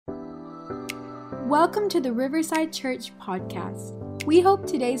Welcome to the Riverside Church podcast. We hope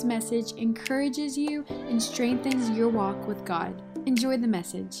today's message encourages you and strengthens your walk with God. Enjoy the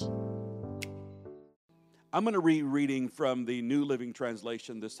message. I'm going to be reading from the New Living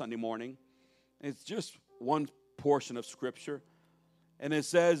Translation this Sunday morning. It's just one portion of Scripture. And it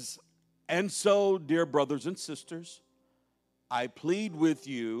says, "And so, dear brothers and sisters, I plead with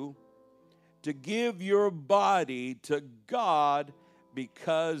you to give your body to God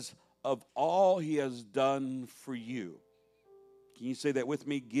because of all He has done for you." Can you say that with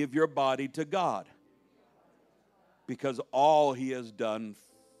me? Give your body to God because all He has done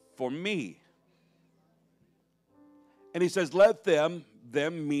for me. And he says, let them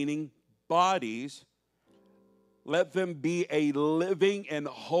meaning bodies, let them be a living and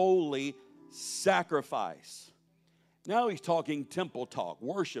holy sacrifice. Now he's talking temple talk,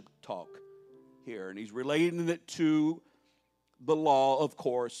 worship talk here, and he's relating it to the law, of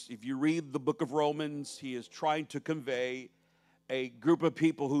course. If you read the book of Romans, he is trying to convey a group of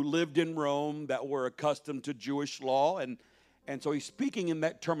people who lived in Rome that were accustomed to Jewish law, and so he's speaking in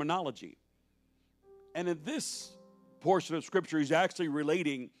that terminology. And in this portion of Scripture, he's actually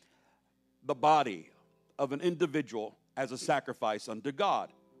relating the body of an individual as a sacrifice unto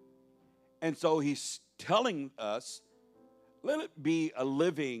God. And so he's telling us, let it be a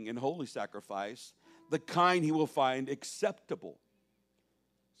living and holy sacrifice, the kind he will find acceptable.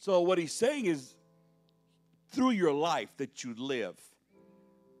 So what he's saying is, through your life that you live,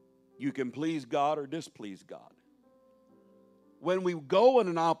 you can please God or displease God. When we go in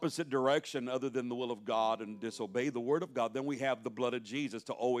an opposite direction other than the will of God and disobey the word of God, then we have the blood of Jesus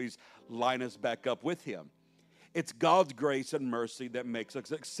to always line us back up with Him. It's God's grace and mercy that makes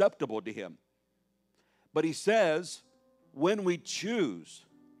us acceptable to Him. But he says, when we choose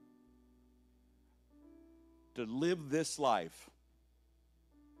to live this life,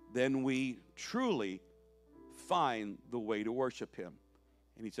 then we truly find the way to worship Him.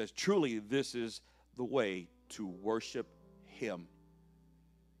 And he says, truly, this is the way to worship Him.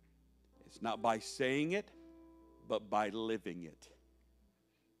 It's not by saying it, but by living it.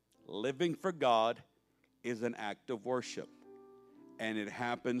 Living for God is an act of worship, and it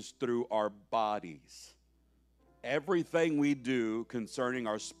happens through our bodies. Everything we do concerning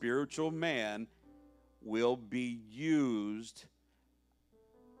our spiritual man will be used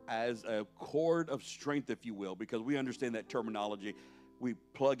as a cord of strength, if you will, because we understand that terminology. We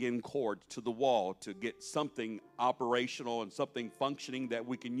plug in cords to the wall to get something operational and something functioning that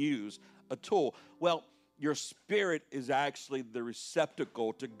we can use, a tool. Well, your spirit is actually the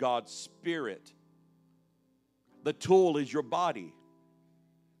receptacle to God's Spirit. The tool is your body.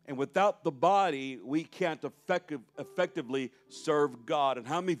 And without the body, we can't effectively serve God. And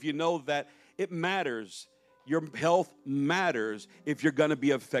how many of you know that it matters? Your health matters if you're going to be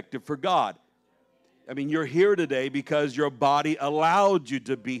effective for God. I mean, you're here today because your body allowed you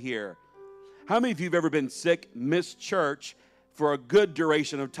to be here. How many of you have ever been sick, missed church for a good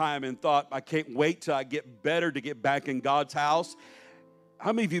duration of time and thought, I can't wait till I get better to get back in God's house?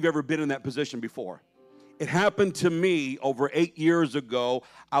 How many of you have ever been in that position before? It happened to me over 8 years ago.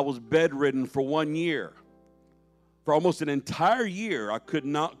 I was bedridden for 1 year. For almost an entire year, I could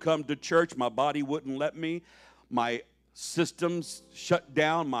not come to church. My body wouldn't let me. My systems shut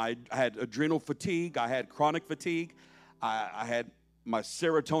down. I had adrenal fatigue. I had chronic fatigue. I had my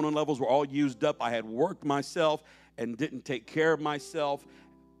serotonin levels were all used up. I had worked myself and didn't take care of myself.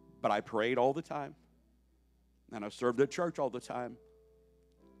 But I prayed all the time. And I served at church all the time.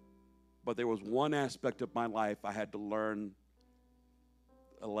 But there was one aspect of my life I had to learn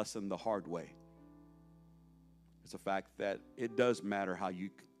a lesson the hard way. It's the fact that it does matter how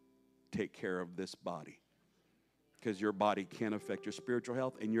you take care of this body. Because your body can affect your spiritual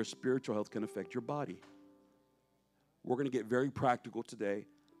health, and your spiritual health can affect your body. We're going to get very practical today,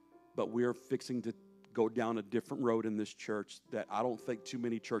 but we're fixing to go down a different road in this church that I don't think too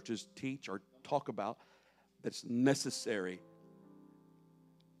many churches teach or talk about that's necessary.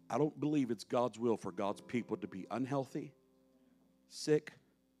 I don't believe it's God's will for God's people to be unhealthy, sick,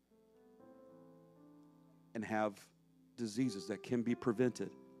 and have diseases that can be prevented.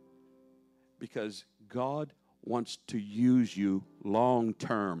 Because God wants to use you long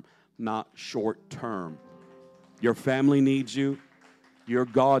term, not short term. Your family needs you. Your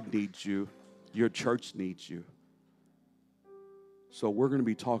God needs you. Your church needs you. So we're going to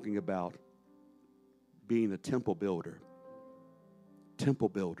be talking about being a temple builder. Temple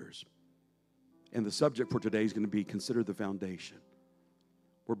builders. And the subject for today is going to be Consider the Foundation.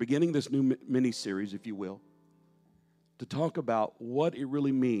 We're beginning this new mini-series, if you will, to talk about what it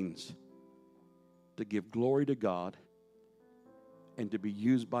really means to give glory to God and to be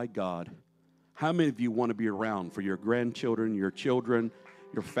used by God How many of you want to be around for your grandchildren, your children,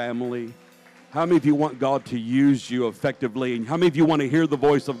 your family? How many of you want God to use you effectively? And how many of you want to hear the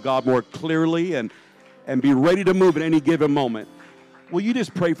voice of God more clearly and be ready to move at any given moment? Will you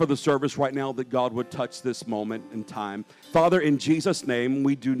just pray for the service right now that God would touch this moment in time? Father, in Jesus' name,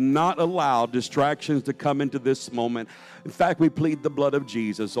 we do not allow distractions to come into this moment. In fact, we plead the blood of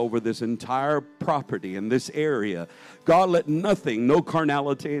Jesus over this entire property in this area. God, let nothing, no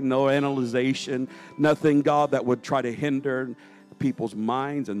carnality, no analyzation, nothing, God, that would try to hinder people's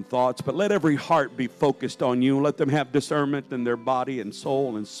minds and thoughts, but let every heart be focused on you. Let them have discernment in their body and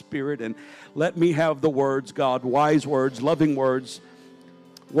soul and spirit, and let me have the words, God, wise words, loving words,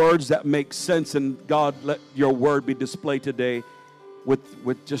 words that make sense. And God, let your word be displayed today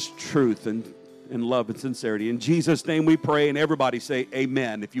with just truth and love and sincerity. In Jesus' name we pray, and everybody say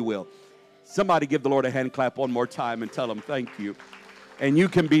amen, if you will. Somebody give the Lord a hand clap one more time and tell him thank you. And you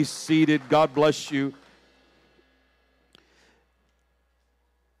can be seated. God bless you.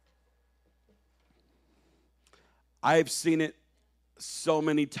 I've seen it so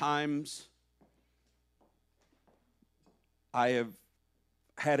many times. I have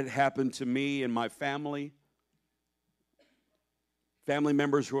had it happen to me and my family. Family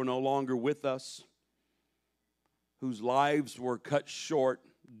members who are no longer with us, whose lives were cut short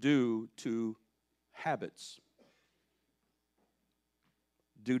due to habits.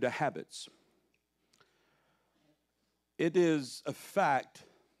 Due to habits. It is a fact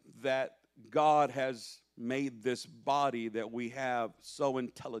that God has made this body that we have so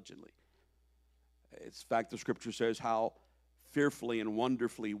intelligently. It's fact the scripture says how fearfully and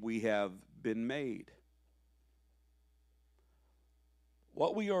wonderfully we have been made.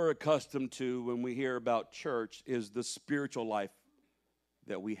 What we are accustomed to when we hear about church is the spiritual life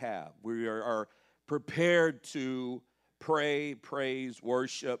that we have. We are prepared to pray, praise,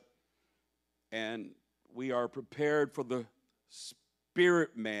 worship, and we are prepared for the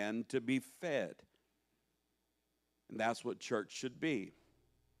spirit man to be fed. And that's what church should be.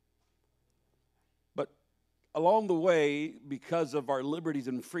 But along the way, because of our liberties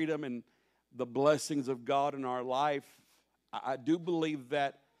and freedom and the blessings of God in our life, I do believe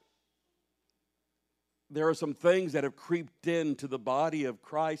that there are some things that have creeped into the body of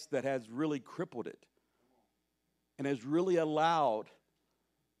Christ that has really crippled it and has really allowed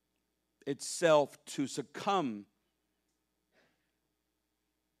itself to succumb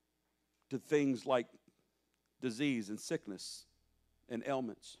to things like disease and sickness and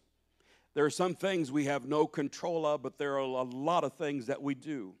ailments. There are some things we have no control of, but there are a lot of things that we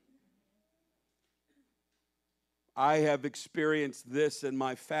do. I have experienced this in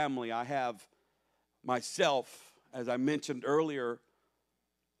my family. I have myself, as I mentioned earlier,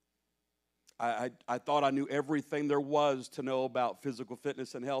 I thought I knew everything there was to know about physical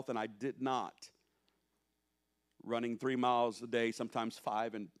fitness and health, and I did not. Running 3 miles a day, sometimes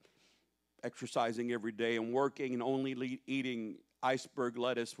 5, and exercising every day and working and only eating iceberg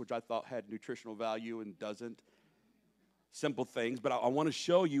lettuce, which I thought had nutritional value and doesn't. Simple things, but I want to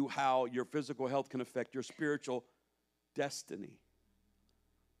show you how your physical health can affect your spiritual destiny.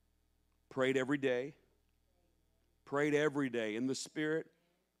 Prayed every day. Prayed every day in the Spirit.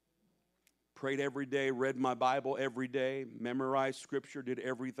 Prayed every day, read my Bible every day, memorized Scripture, did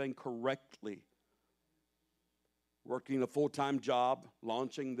everything correctly. Working a full-time job,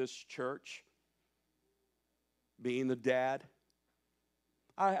 launching this church, being the dad.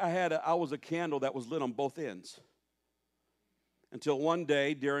 I was a candle that was lit on both ends. Until one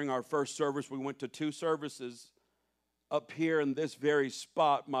day, during our first service, we went to 2 services. Up here in this very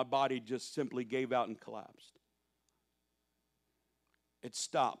spot, my body just simply gave out and collapsed. It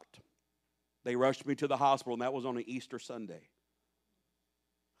stopped. They rushed me to the hospital, and that was on an Easter Sunday.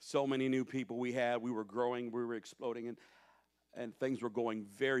 So many new people we had. We were growing. We were exploding. And things were going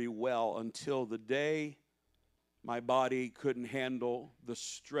very well until the day my body couldn't handle the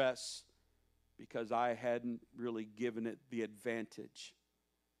stress because I hadn't really given it the advantage.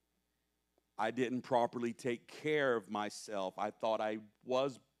 I didn't properly take care of myself. I thought I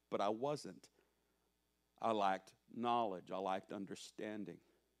was, but I wasn't. I lacked knowledge. I lacked understanding.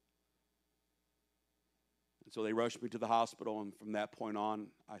 And so they rushed me to the hospital, and from that point on,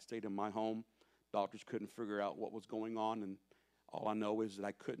 I stayed in my home. Doctors couldn't figure out what was going on, and all I know is that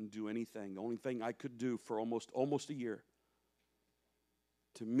I couldn't do anything. The only thing I could do for almost a year,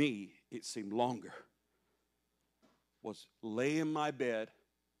 to me, it seemed longer, was lay in my bed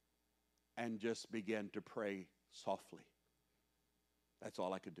and just begin to pray softly. That's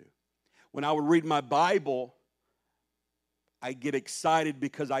all I could do. When I would read my Bible, I get excited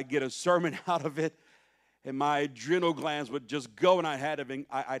because I get a sermon out of it. and my adrenal glands would just go, and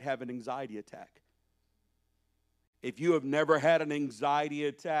I'd have an anxiety attack. If you have never had an anxiety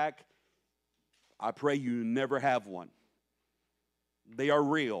attack, I pray you never have one. They are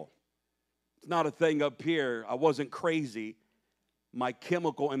real. It's not a thing up here. I wasn't crazy. My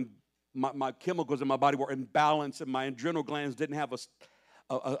chemicals in my body were imbalanced, and my adrenal glands didn't have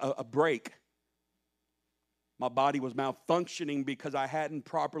a break. My body was malfunctioning because I hadn't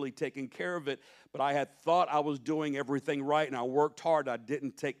properly taken care of it, but I had thought I was doing everything right, and I worked hard. I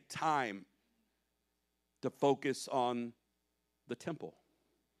didn't take time to focus on the temple.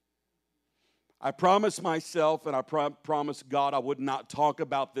 I promised myself, and I promised God I would not talk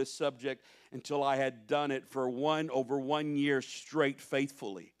about this subject until I had done it for over 1 year straight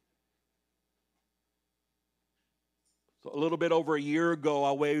faithfully. So a little bit over a year ago,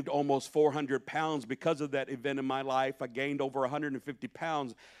 I weighed almost 400 pounds. Because of that event in my life, I gained over 150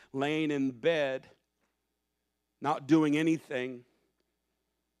 pounds laying in bed, not doing anything.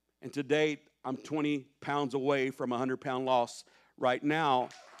 And to date, I'm 20 pounds away from a 100-pound loss right now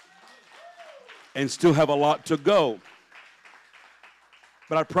and still have a lot to go.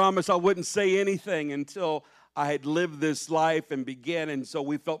 But I promised I wouldn't say anything until I had lived this life and began. And so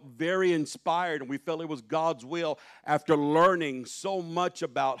we felt very inspired, and we felt it was God's will after learning so much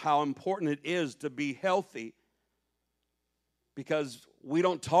about how important it is to be healthy, because we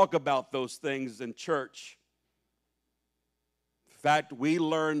don't talk about those things in church. In fact, we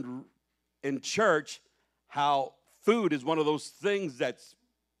learned in church how food is one of those things that's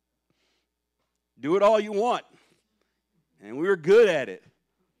do it all you want. And we were good at it.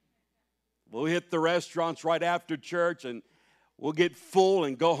 We'll hit the restaurants right after church, and we'll get full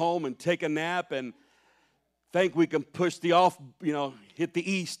and go home and take a nap and think we can push hit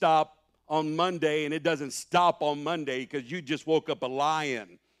the E-stop on Monday, and it doesn't stop on Monday because you just woke up a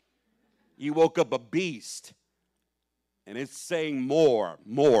lion. You woke up a beast. And it's saying more,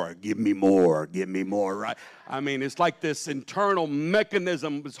 give me more, right? I mean, it's like this internal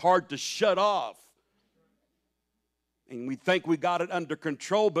mechanism is hard to shut off. And we think we got it under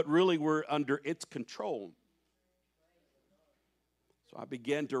control, but really we're under its control. So I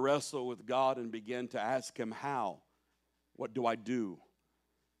began to wrestle with God and began to ask him how. What do I do?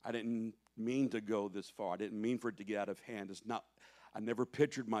 I didn't mean to go this far. I didn't mean for it to get out of hand. I never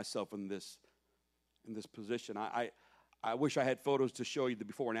pictured myself in this position. I wish I had photos to show you the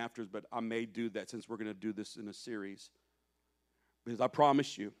before and afters, but I may do that since we're going to do this in a series. Because I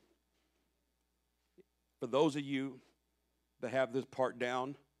promise you, for those of you that have this part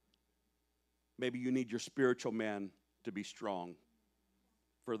down, maybe you need your spiritual man to be strong.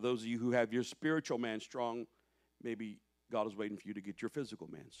 For those of you who have your spiritual man strong, maybe God is waiting for you to get your physical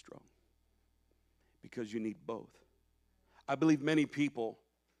man strong. Because you need both. I believe many people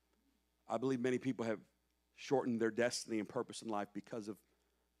have shortened their destiny and purpose in life because of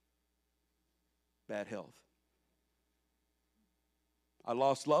bad health. I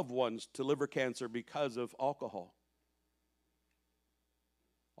lost loved ones to liver cancer because of alcohol.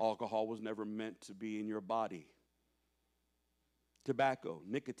 Alcohol was never meant to be in your body. Tobacco,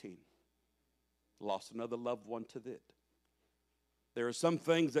 nicotine. Lost another loved one to it. There are some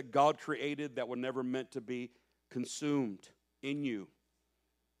things that God created that were never meant to be consumed in you.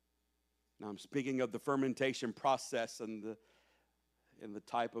 Now I'm speaking of the fermentation process and the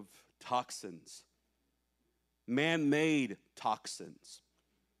type of toxins. Man-made toxins.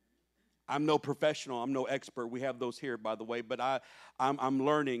 I'm no professional. I'm no expert. We have those here, by the way. But I'm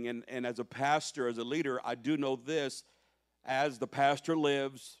learning. And as a pastor, as a leader, I do know this. As the pastor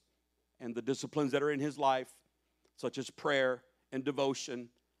lives and the disciplines that are in his life, such as prayer and devotion,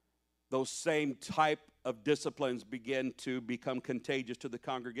 those same type of disciplines begin to become contagious to the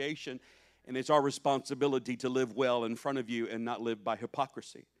congregation. And it's our responsibility to live well in front of you and not live by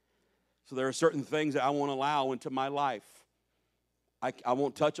hypocrisy. So there are certain things that I won't allow into my life. I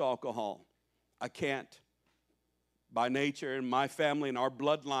won't touch alcohol. I can't. By nature, in my family, in our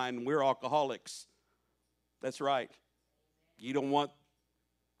bloodline, we're alcoholics. That's right. You don't want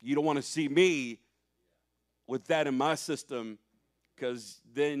to see me with that in my system, because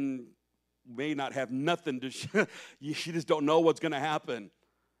then you may not have nothing to you just don't know what's going to happen.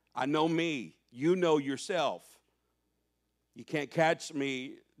 I know me. You know yourself. You can't catch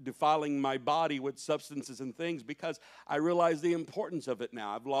me defiling my body with substances and things, because I realize the importance of it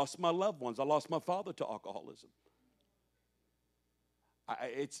now. I've lost my loved ones. I lost my father to alcoholism.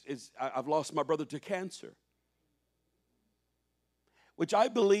 I've lost my brother to cancer. Which I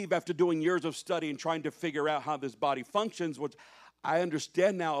believe, after doing years of study and trying to figure out how this body functions, which I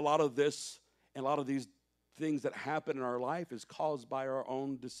understand now a lot of this and a lot of these things that happen in our life is caused by our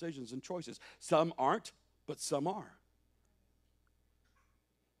own decisions and choices. Some aren't. but some are.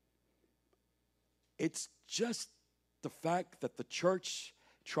 It's just the fact that the church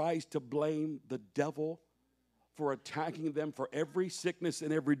tries to blame the devil for attacking them for every sickness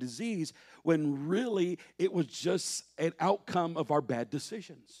and every disease, when really it was just an outcome of our bad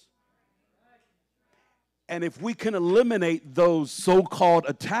decisions. And if we can eliminate those so-called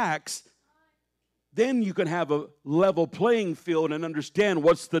attacks, then you can have a level playing field and understand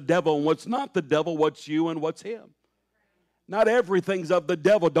what's the devil and what's not the devil, what's you and what's him. Not everything's of the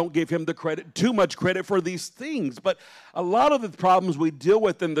devil. Don't give him the credit, too much credit for these things. But a lot of the problems we deal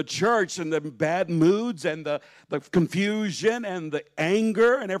with in the church and the bad moods and the confusion and the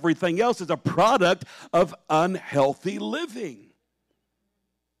anger and everything else is a product of unhealthy living.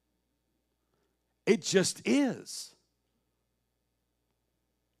 It just is.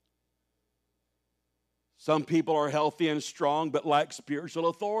 Some people are healthy and strong but lack spiritual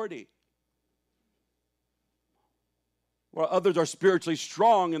authority. While others are spiritually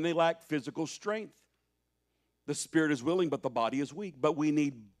strong and they lack physical strength. The spirit is willing, but the body is weak. But we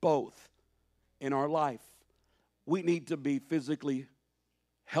need both in our life. We need to be physically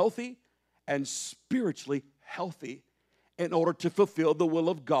healthy and spiritually healthy in order to fulfill the will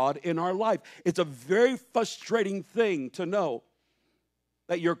of God in our life. It's a very frustrating thing to know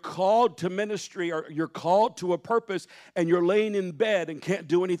that you're called to ministry or you're called to a purpose and you're laying in bed and can't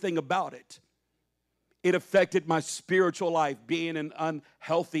do anything about it. It affected my spiritual life, being an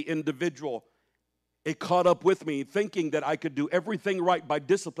unhealthy individual. It caught up with me, thinking that I could do everything right by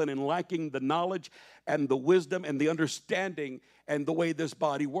discipline and lacking the knowledge and the wisdom and the understanding and the way this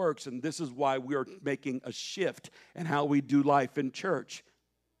body works. And this is why we are making a shift in how we do life in church.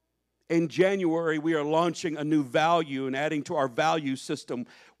 In January, we are launching a new value and adding to our value system.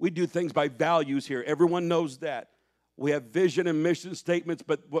 We do things by values here. Everyone knows that. We have vision and mission statements,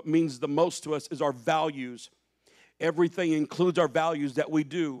 but what means the most to us is our values. Everything includes our values that we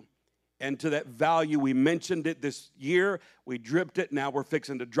do. And to that value, we mentioned it this year. We dripped it. Now we're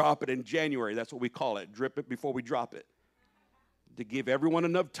fixing to drop it in January. That's what we call it. Drip it before we drop it. To give everyone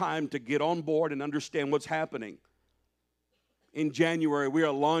enough time to get on board and understand what's happening. In January, we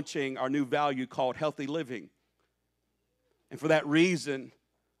are launching our new value called Healthy Living. And for that reason,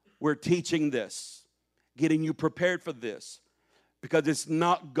 we're teaching this, getting you prepared for this, because it's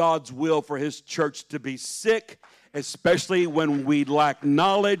not God's will for his church to be sick, especially when we lack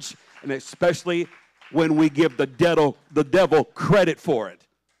knowledge, and especially when we give the devil credit for it.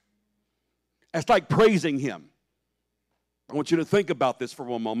 It's like praising him. I want you to think about this for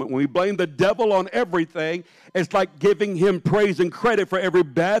one moment. When we blame the devil on everything, it's like giving him praise and credit for every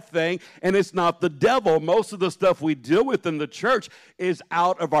bad thing, and it's not the devil. Most of the stuff we deal with in the church is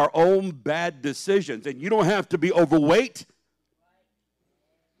out of our own bad decisions, and you don't have to be overweight.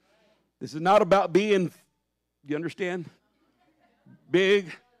 This is not about being, you understand?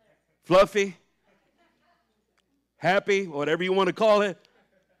 Big, fluffy, happy, whatever you want to call it.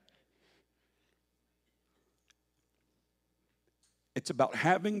 It's about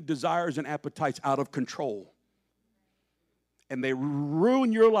having desires and appetites out of control. And they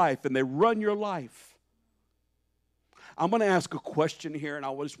ruin your life and they run your life. I'm going to ask a question here, and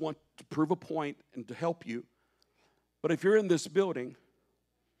I just want to prove a point and to help you. But if you're in this building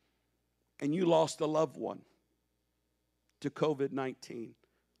and you lost a loved one to COVID-19,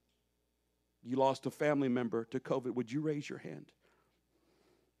 you lost a family member to COVID, would you raise your hand?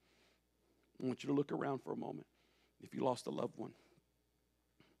 I want you to look around for a moment. If you lost a loved one.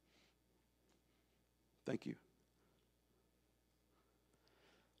 Thank you.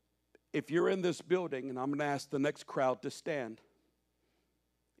 If you're in this building, and I'm going to ask the next crowd to stand.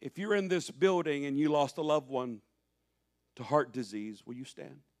 If you're in this building and you lost a loved one to heart disease, will you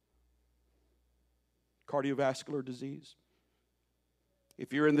stand? Cardiovascular disease.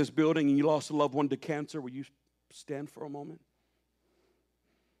 If you're in this building and you lost a loved one to cancer, will you stand for a moment?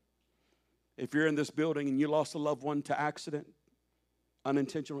 If you're in this building and you lost a loved one to accident,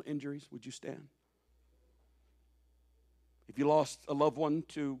 unintentional injuries, would you stand? If you lost a loved one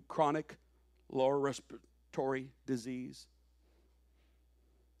to chronic lower respiratory disease,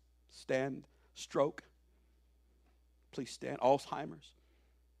 stand. Stroke, please stand. Alzheimer's,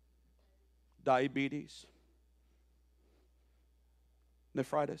 diabetes,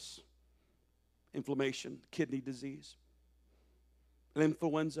 nephritis, inflammation, kidney disease,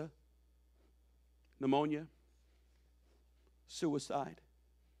 influenza, pneumonia, suicide.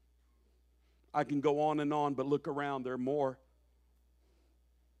 I can go on, but look around. There are more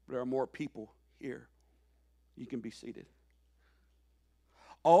people here. You can be seated.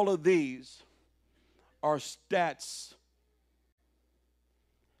 All of these are stats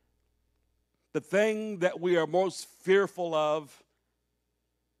The thing that we are most fearful of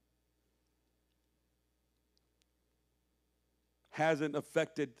hasn't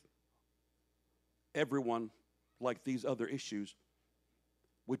affected everyone like these other issues,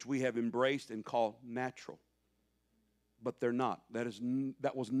 which we have embraced and call natural. But they're not.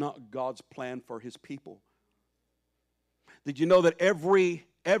 That was not God's plan for his people. Did you know that every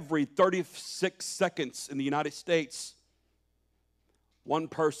 36 seconds in the United States, one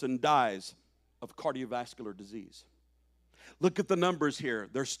person dies of cardiovascular disease? Look at the numbers here.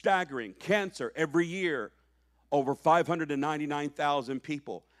 They're staggering. Cancer every year, over 599,000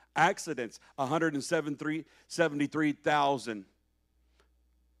 people. Accidents, 173,000.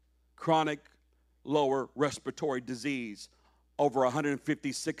 Chronic lower respiratory disease, over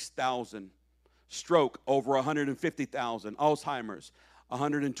 156,000. Stroke, over 150,000. Alzheimer's,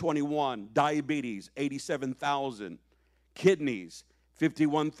 121. Diabetes, 87,000. Kidneys,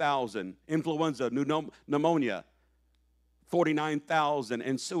 51,000. Influenza, pneumonia, 49,000.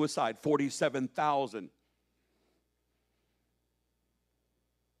 And suicide, 47,000.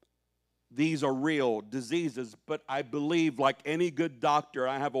 These are real diseases, but I believe, like any good doctor,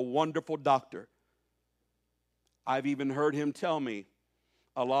 I have a wonderful doctor. I've even heard him tell me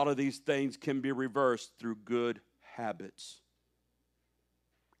a lot of these things can be reversed through good habits.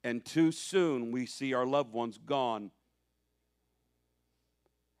 And too soon we see our loved ones gone.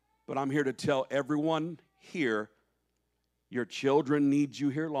 But I'm here to tell everyone here, your children need you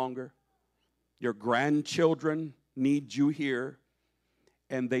here longer. Your grandchildren need you here.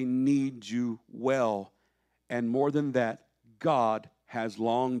 And they need you well. And more than that, God has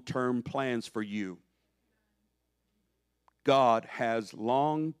long-term plans for you. God has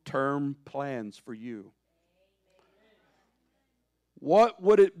long-term plans for you. What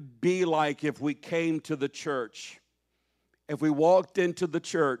would it be like if we came to the church? If we walked into the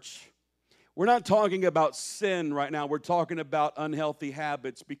church? We're not talking about sin right now. We're talking about unhealthy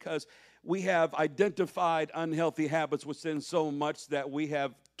habits, because we have identified unhealthy habits with sin so much that we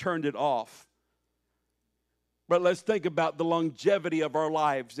have turned it off. But let's think about the longevity of our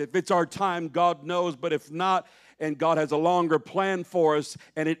lives. If it's our time, God knows. But if not, and God has a longer plan for us,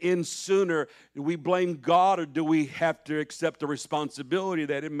 and it ends sooner, do we blame God, or do we have to accept the responsibility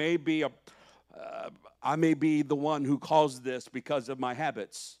that it may be I may be the one who caused this because of my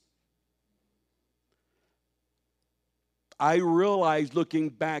habits? I realize, looking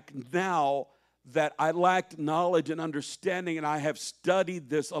back now, that I lacked knowledge and understanding, and I have studied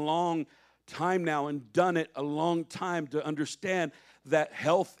this a long time now and done it a long time to understand that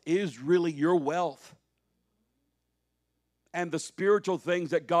health is really your wealth. And the spiritual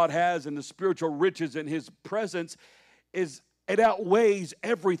things that God has and the spiritual riches in his presence, it outweighs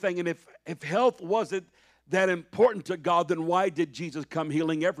everything. And if health wasn't that important to God, then why did Jesus come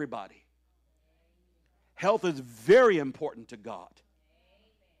healing everybody? Health is very important to God.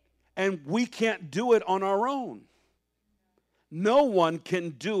 And we can't do it on our own. No one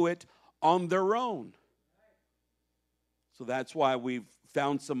can do it on their own. So that's why we've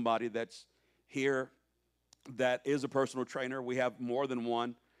found somebody that's here that is a personal trainer. We have more than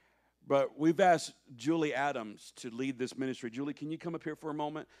one. But we've asked Julie Adams to lead this ministry. Julie, can you come up here for a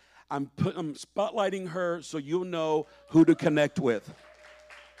moment? I'm spotlighting her so you'll know who to connect with.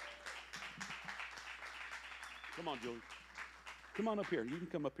 Come on, Julie. Come on up here. You can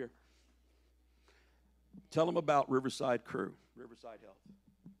come up here. Tell them about Riverside Crew, Riverside Health.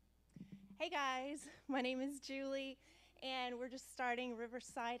 Hey guys, my name is Julie, and we're just starting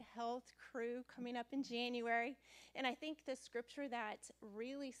Riverside Health Crew coming up in January. And I think the scripture that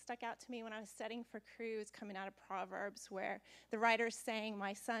really stuck out to me when I was studying for Crew is coming out of Proverbs, where the writer is saying,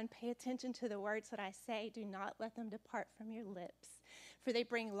 "My son, pay attention to the words that I say. Do not let them depart from your lips, for they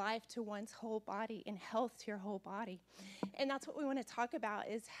bring life to one's whole body and health to your whole body." And that's what we want to talk about,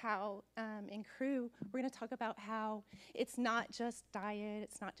 is how in Crew, we're going to talk about how it's not just diet,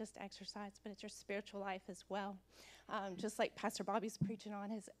 it's not just exercise, but it's your spiritual life as well. Just like Pastor Bobby's preaching on,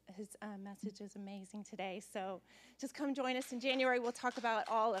 his message is amazing today. So just come join us in January. We'll talk about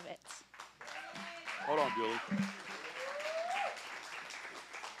all of it. Hold on, Julie.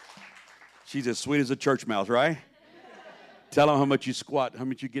 She's as sweet as a church mouse, right? Tell them how much you squat, how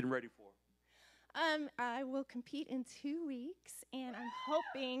much you're getting ready for. I will compete in 2 weeks, and I'm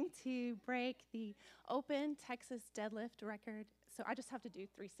hoping to break the open Texas deadlift record. So I just have to do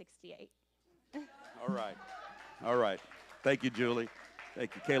 368. All right. All right. Thank you, Julie.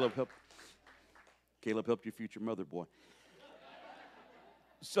 Thank you. Caleb helped your future mother, boy.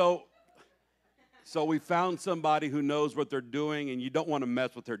 So we found somebody who knows what they're doing, and you don't want to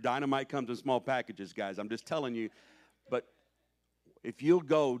mess with her. Dynamite comes in small packages, guys. I'm just telling you. But If you'll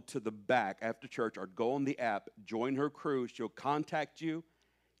go to the back after church or go on the app, join her crew, she'll contact you.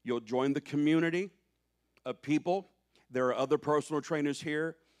 You'll join the community of people. There are other personal trainers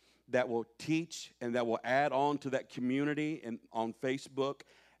here that will teach and that will add on to that community and on Facebook,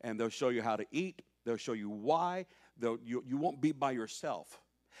 and they'll show you how to eat. They'll show you why. You won't be by yourself.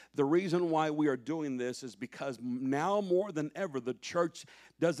 The reason why we are doing this is because now more than ever, the church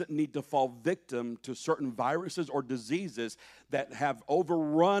doesn't need to fall victim to certain viruses or diseases that have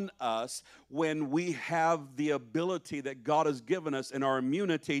overrun us when we have the ability that God has given us in our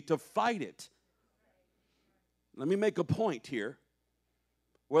immunity to fight it. Let me make a point here.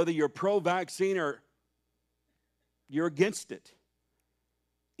 Whether you're pro-vaccine or you're against it,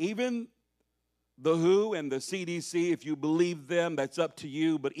 even the WHO and the CDC, if you believe them, that's up to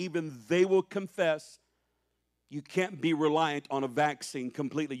you. But even they will confess you can't be reliant on a vaccine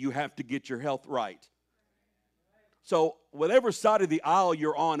completely. You have to get your health right. So whatever side of the aisle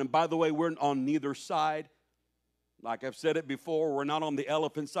you're on, and by the way, we're on neither side. Like I've said it before, we're not on the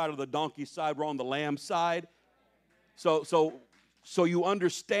elephant side or the donkey side. We're on the lamb side. So you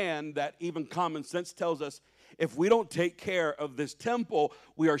understand that even common sense tells us if we don't take care of this temple,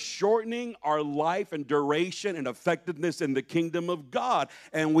 we are shortening our life and duration and effectiveness in the kingdom of God.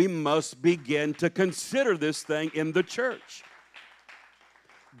 And we must begin to consider this thing in the church.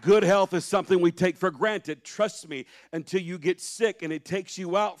 Good health is something we take for granted. Trust me, until you get sick and it takes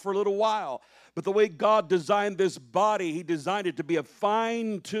you out for a little while. But the way God designed this body, He designed it to be a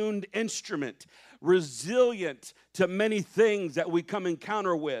fine-tuned instrument, resilient to many things that we come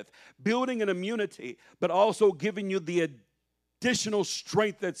encounter with, building an immunity, but also giving you the additional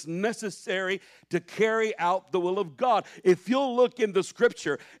strength that's necessary to carry out the will of God. If you'll look in the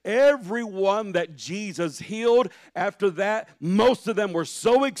scripture, everyone that Jesus healed after that, most of them were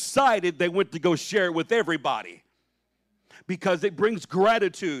so excited they went to go share it with everybody. Because it brings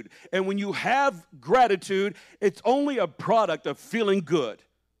gratitude. And when you have gratitude, it's only a product of feeling good.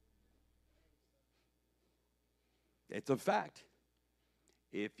 It's a fact.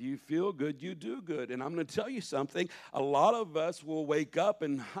 If you feel good, you do good. And I'm going to tell you something. A lot of us will wake up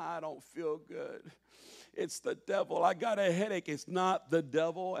and I don't feel good. It's the devil. I got a headache. It's not the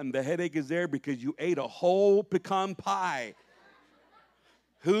devil. And the headache is there because you ate a whole pecan pie.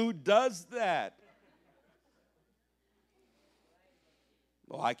 Who does that?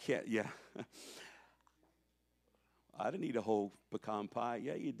 Oh, I can't, yeah. I didn't eat a whole pecan pie.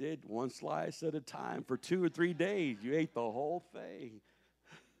 Yeah, you did. One slice at a time for 2 or 3 days. You ate the whole thing.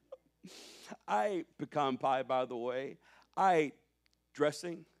 I ate pecan pie, by the way. I ate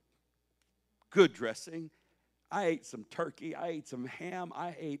dressing, good dressing. I ate some turkey. I ate some ham.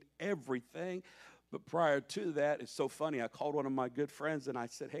 I ate everything. But prior to that, it's so funny. I called one of my good friends and I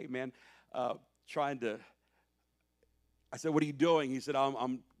said, hey, man, I said, what are you doing? He said,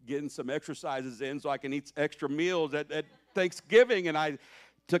 I'm getting some exercises in so I can eat extra meals at Thanksgiving. And I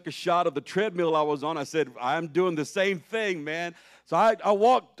took a shot of the treadmill I was on. I said, I'm doing the same thing, man. So I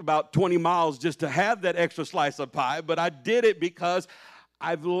walked about 20 miles just to have that extra slice of pie. But I did it because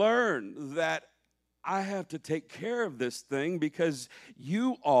I've learned that I have to take care of this thing because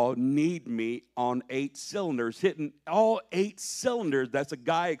you all need me on 8 cylinders, hitting all 8 cylinders. That's a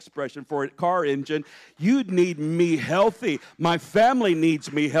guy expression for a car engine. You need me healthy. My family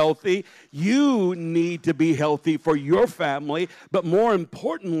needs me healthy. You need to be healthy for your family. But more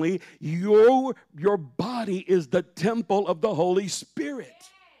importantly, your body is the temple of the Holy Spirit.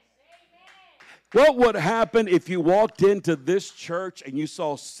 What would happen if you walked into this church and you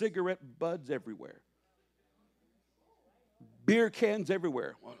saw cigarette butts everywhere? Beer cans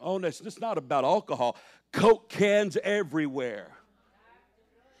everywhere. Oh, it's not about alcohol. Coke cans everywhere.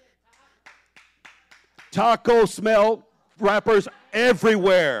 Taco smell wrappers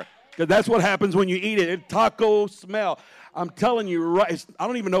everywhere. Because that's what happens when you eat it. Taco smell. I'm telling you, right? I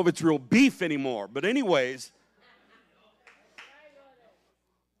don't even know if it's real beef anymore. But anyways.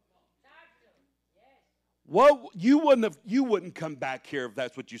 What you wouldn't come back here if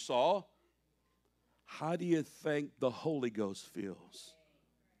that's what you saw. How do you think the Holy Ghost feels?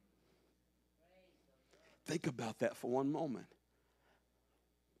 Think about that for one moment.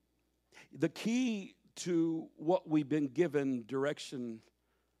 The key to what we've been given direction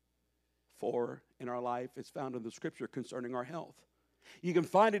for in our life is found in the scripture concerning our health. You can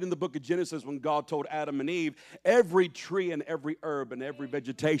find it in the book of Genesis when God told Adam and Eve, every tree and every herb and every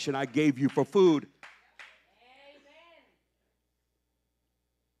vegetation I gave you for food.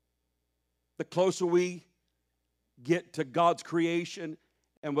 The closer we get to God's creation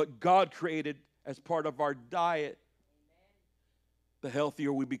and what God created as part of our diet, the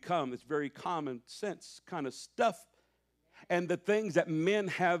healthier we become. It's very common sense kind of stuff. And the things that men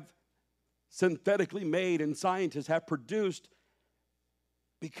have synthetically made and scientists have produced,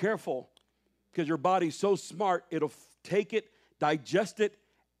 be careful, because your body's so smart, it'll take it, digest it,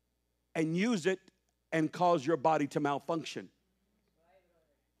 and use it and cause your body to malfunction.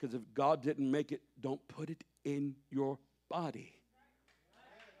 Because if God didn't make it, don't put it in your body.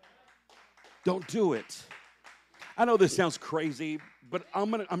 Don't do it. I know this sounds crazy, but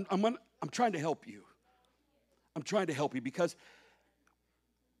I'm trying to help you. I'm trying to help you because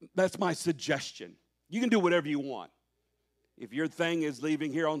that's my suggestion. You can do whatever you want. If your thing is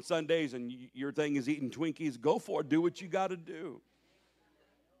leaving here on Sundays and your thing is eating Twinkies, go for it. Do what you got to do.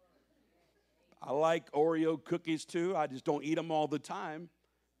 I like Oreo cookies too. I just don't eat them all the time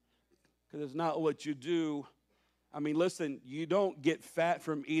because it's not what you do. I mean, listen, you don't get fat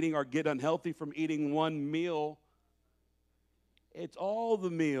from eating or get unhealthy from eating one meal. It's all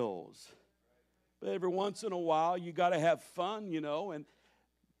the meals. But every once in a while, you got to have fun, and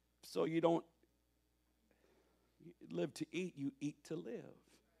so you don't live to eat, you eat to live.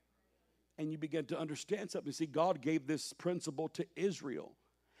 And you begin to understand something. See, God gave this principle to Israel.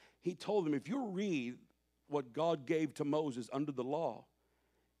 He told them, if you read what God gave to Moses under the law,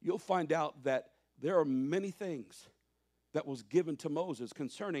 you'll find out that there are many things that was given to Moses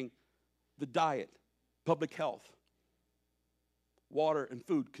concerning the diet, public health, water and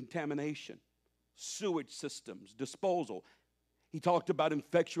food contamination, sewage systems, disposal. He talked about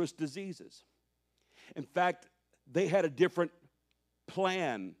infectious diseases. In fact, they had a different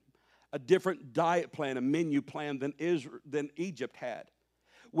plan, a different diet plan, a menu plan than Egypt had.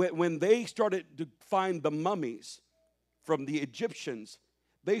 When they started to find the mummies from the Egyptians,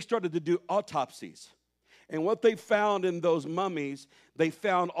 they started to do autopsies. And what they found in those mummies, they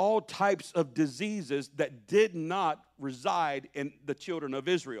found all types of diseases that did not reside in the children of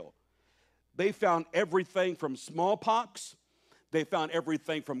Israel. They found everything from smallpox. They found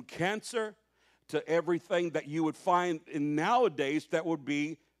everything from cancer to everything that you would find in nowadays that would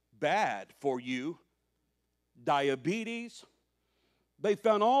be bad for you. Diabetes. They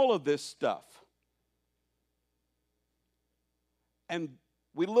found all of this stuff. And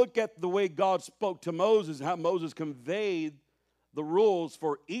we look at the way God spoke to Moses, how Moses conveyed the rules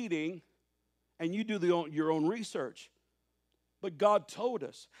for eating, and you do your own research. But God told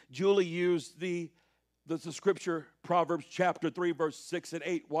us. Julie used the scripture, Proverbs chapter 3, verse 6 and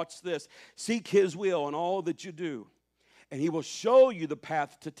 8. Watch this. Seek his will in all that you do, and he will show you the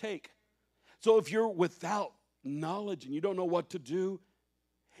path to take. So if you're without knowledge and you don't know what to do,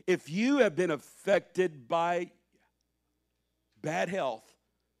 if you have been affected by bad health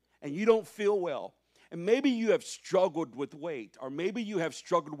and you don't feel well, and maybe you have struggled with weight, or maybe you have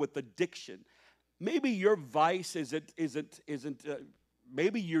struggled with addiction, maybe your vice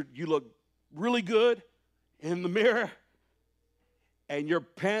maybe you look really good in the mirror and your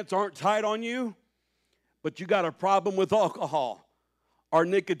pants aren't tight on you, but you got a problem with alcohol or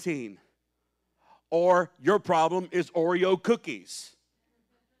nicotine, or your problem is Oreo cookies.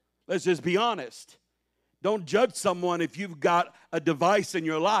 Let's just be honest. Don't judge someone if you've got a device in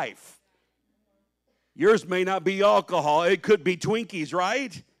your life. Yours may not be alcohol. It could be Twinkies,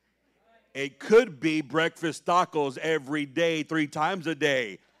 right? It could be breakfast tacos every day, 3 times a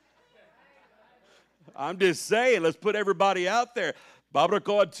day. I'm just saying, let's put everybody out there.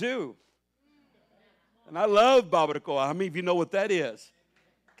 Barbacoa too. And I love barbacoa. How many of you know what that is?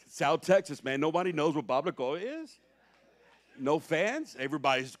 South Texas, man. Nobody knows what barbacoa is. No fans?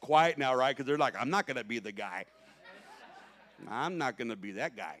 Everybody's quiet now, right? Because they're like, I'm not going to be the guy. I'm not going to be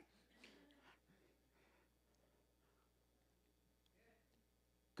that guy.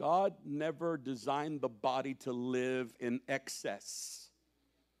 God never designed the body to live in excess.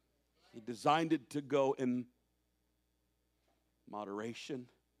 He designed it to go in moderation.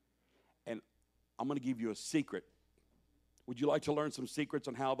 And I'm going to give you a secret. Would you like to learn some secrets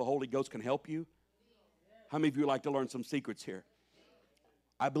on how the Holy Ghost can help you? How many of you like to learn some secrets here?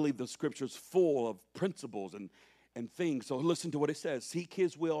 I believe the Scripture's full of principles and things. So listen to what it says. Seek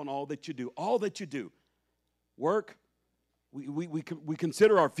his will in all that you do. All that you do. Work. We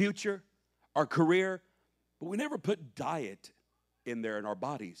consider our future, our career, but we never put diet in there in our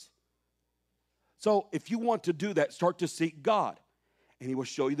bodies. So if you want to do that, start to seek God, and he will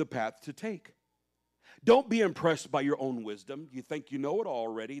show you the path to take. Don't be impressed by your own wisdom. You think you know it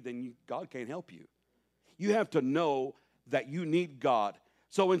already, then God can't help you. You have to know that you need God.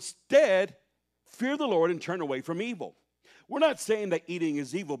 So instead, fear the Lord and turn away from evil. We're not saying that eating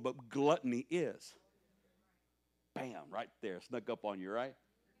is evil, but gluttony is. Bam, right there. Snuck up on you, right?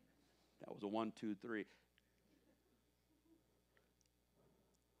 That was a 1, 2, 3.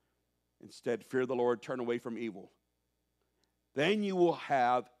 Instead, fear the Lord, turn away from evil. then you will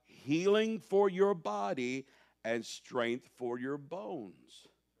have healing for your body and strength for your bones.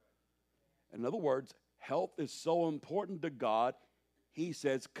 In other words, health is so important to God. He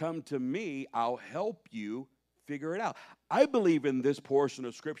says, come to me, I'll help you figure it out. I believe in this portion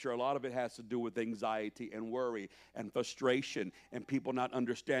of Scripture, a lot of it has to do with anxiety and worry and frustration and people not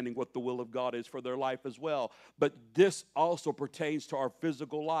understanding what the will of God is for their life as well. But this also pertains to our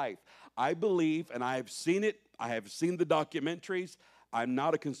physical life. I believe, and I have seen it, I have seen the documentaries. I'm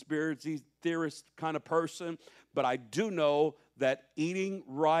not a conspiracy theorist kind of person, but I do know that eating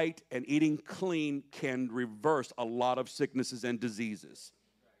right and eating clean can reverse a lot of sicknesses and diseases.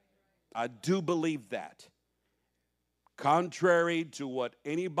 I do believe that. Contrary to what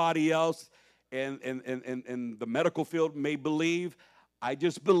anybody else in the medical field may believe, I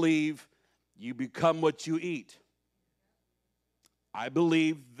just believe you become what you eat. I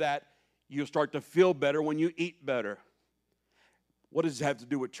believe that you'll start to feel better when you eat better. What does it have to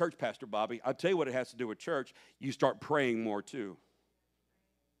do with church, Pastor Bobby? I'll tell you what it has to do with church. You start praying more too.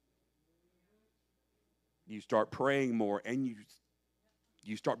 You start praying more, and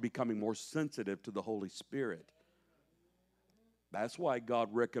you start becoming more sensitive to the Holy Spirit. That's why God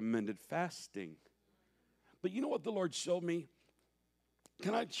recommended fasting. But you know what the Lord showed me?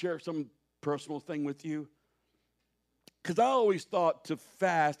 Can I share some personal thing with you? Because I always thought to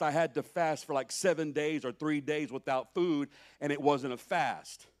fast, I had to fast for like 7 days or 3 days without food, and it wasn't a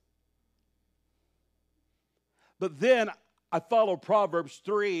fast. But then I followed Proverbs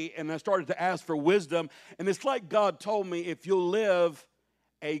 3, and I started to ask for wisdom, and it's like God told me, if you'll live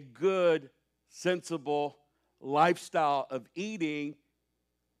a good, sensible lifestyle of eating,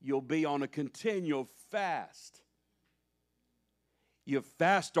 you'll be on a continual fast. You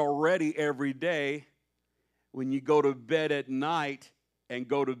fast already every day. When you go to bed at night and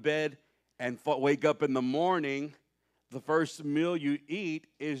go to bed and wake up in the morning, the first meal you eat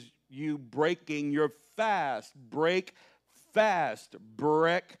is you breaking your fast. Break fast.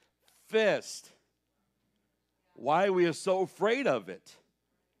 Breakfast. Why are we so afraid of it?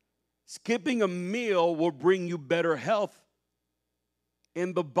 Skipping a meal will bring you better health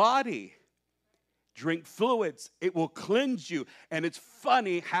in the body. Drink fluids. It will cleanse you. And it's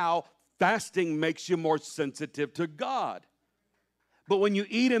funny how fasting makes you more sensitive to God. But when you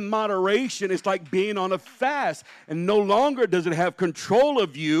eat in moderation, it's like being on a fast. And no longer does it have control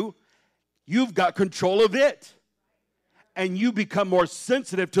of you. You've got control of it. And you become more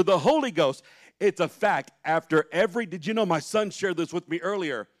sensitive to the Holy Ghost. It's a fact. Did you know my son shared this with me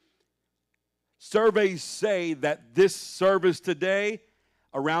earlier? Surveys say that this service today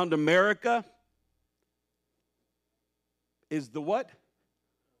around America is the what?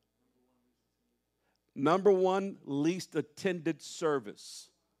 Number one least attended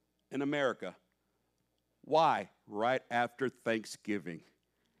service in America. Why? Right after Thanksgiving.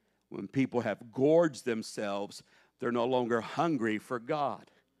 When people have gorged themselves, they're no longer hungry for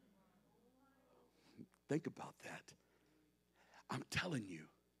God. Think about that. I'm telling you.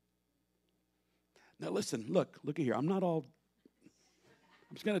 Now listen, look at here. I'm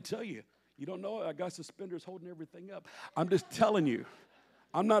just going to tell you. You don't know I got suspenders holding everything up. I'm just telling you.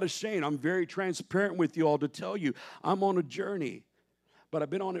 I'm not ashamed. I'm very transparent with you all to tell you I'm on a journey. But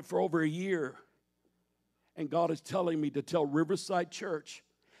I've been on it for over a year. And God is telling me to tell Riverside Church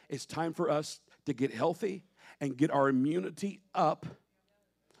it's time for us to get healthy and get our immunity up.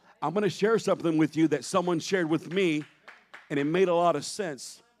 I'm going to share something with you that someone shared with me, and it made a lot of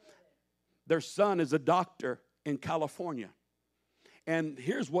sense. Their son is a doctor in California. And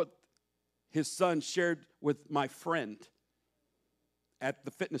here's what his son shared with my friend at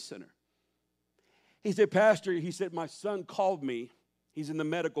the fitness center. He said, Pastor, my son called me. He's in the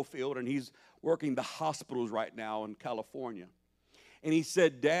medical field, and he's working the hospitals right now in California. And he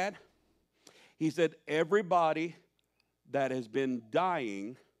said, Dad, everybody that has been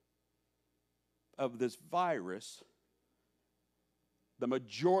dying of this virus, the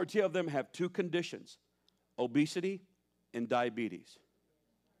majority of them have two conditions, obesity and diabetes.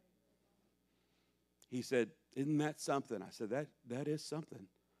 He said, isn't that something? I said, that is something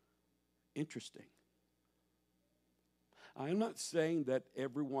interesting. I'm not saying that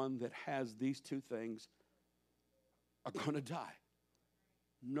everyone that has these two things are going to die.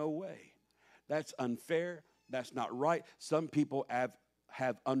 No way. That's unfair. That's not right. Some people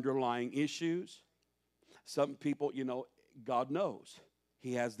have underlying issues. Some people, God knows.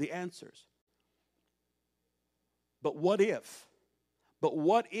 He has the answers. But what if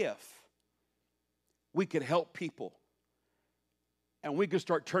we could help people and we could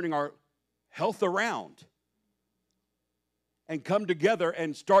start turning our health around and come together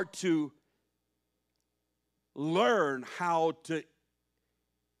and start to learn how to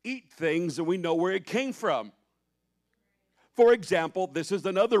eat things and we know where it came from. For example, this is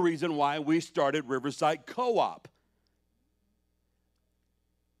another reason why we started Riverside Co-op.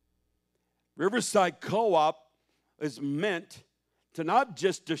 Riverside Co-op is meant to not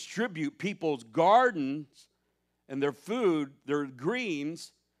just distribute people's gardens and their food, their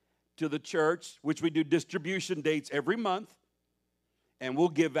greens, to the church, which we do distribution dates every month, and we'll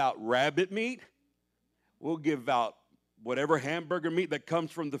give out rabbit meat, we'll give out whatever hamburger meat that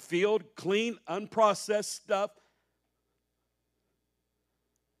comes from the field, clean, unprocessed stuff,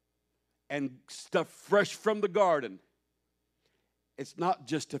 and stuff fresh from the garden. It's not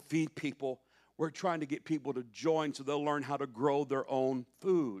just to feed people. We're trying to get people to join so they'll learn how to grow their own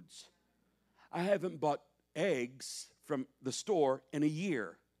foods. I haven't bought eggs from the store in a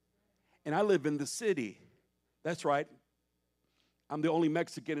year, and I live in the city. That's right. I'm the only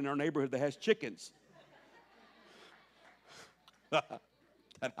Mexican in our neighborhood that has chickens.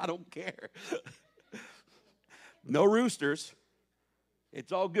 I don't care. No roosters.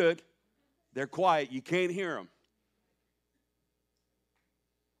 It's all good. They're quiet. You can't hear them.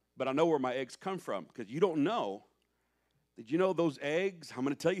 But I know where my eggs come from because you don't know. Did you know those eggs? I'm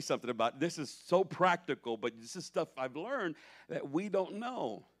going to tell you something about this. Is so practical, but this is stuff I've learned that we don't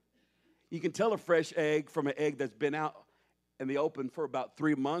know. You can tell a fresh egg from an egg that's been out in the open for about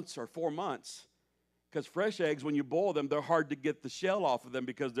 3 months or 4 months. Because fresh eggs, when you boil them, they're hard to get the shell off of them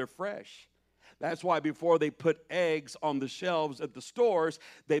because they're fresh. That's why before they put eggs on the shelves at the stores,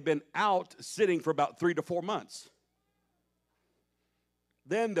 they've been out sitting for about 3 to 4 months.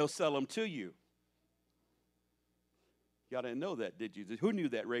 Then they'll sell them to you. Y'all didn't know that, did you? Who knew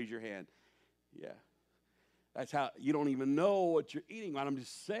that? Raise your hand. Yeah. That's how you don't even know what you're eating. I'm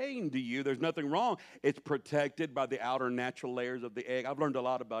just saying to you, there's nothing wrong. It's protected by the outer natural layers of the egg. I've learned a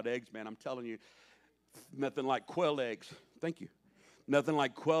lot about eggs, man. I'm telling you, nothing like quail eggs. Thank you. Nothing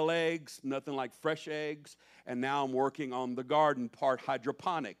like quail eggs, nothing like fresh eggs. And now I'm working on the garden part,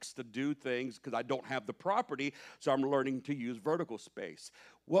 hydroponics, to do things because I don't have the property, so I'm learning to use vertical space.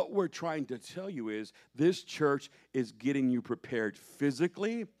 What we're trying to tell you is this church is getting you prepared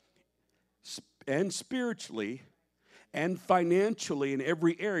physically and spiritually and financially in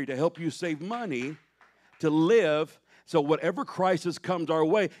every area to help you save money to live. So whatever crisis comes our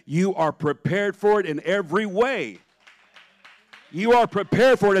way, you are prepared for it in every way. You are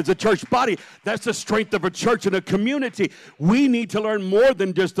prepared for it as a church body. That's the strength of a church and a community. We need to learn more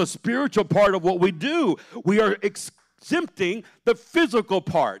than just the spiritual part of what we do. We are exempting the physical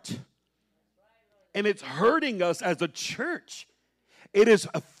part. And it's hurting us as a church. It is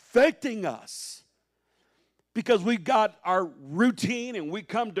affecting us. Because we got our routine and we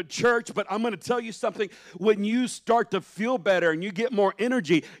come to church, but I'm going to tell you something. When you start to feel better and you get more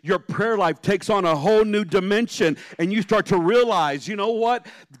energy, your prayer life takes on a whole new dimension, and you start to realize, you know what?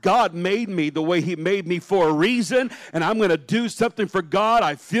 God made me the way He made me for a reason, and I'm going to do something for God.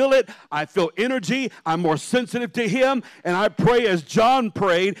 I feel it. I feel energy. I'm more sensitive to Him, and I pray as John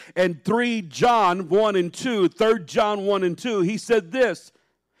prayed in 3 John 1 and 2, 3 John 1 and 2. He said this,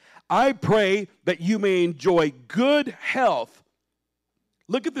 I pray that you may enjoy good health.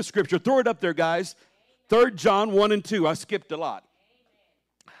 Look at the scripture. Throw it up there, guys. 3 John 1 and 2. I skipped a lot.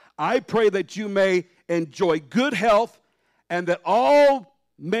 I pray that you may enjoy good health and that all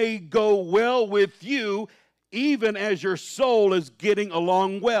may go well with you, even as your soul is getting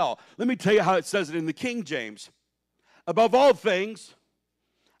along well. Let me tell you how it says it in the King James. Above all things,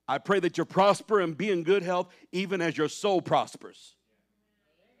 I pray that you prosper and be in good health, even as your soul prospers.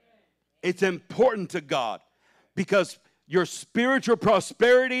 It's important to God because your spiritual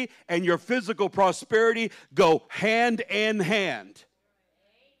prosperity and your physical prosperity go hand in hand.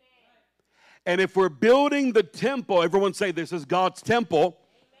 And if we're building the temple, everyone say this is God's temple.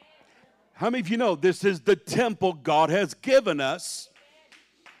 How many of you know this is the temple God has given us?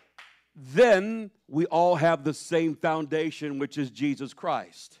 Then we all have the same foundation, which is Jesus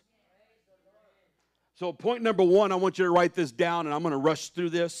Christ. So point number 1, I want you to write this down, and I'm going to rush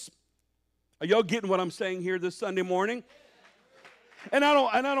through this. Are y'all getting what I'm saying here this Sunday morning? And I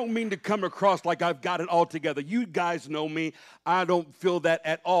don't mean to come across like I've got it all together. You guys know me. I don't feel that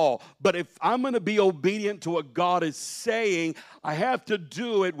at all. But if I'm going to be obedient to what God is saying, I have to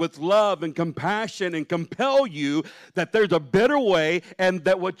do it with love and compassion and compel you that there's a better way and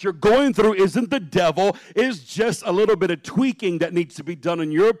that what you're going through isn't the devil. It's just a little bit of tweaking that needs to be done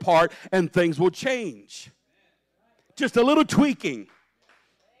on your part and things will change. Just a little tweaking.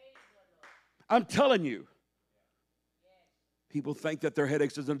 I'm telling you. People think that their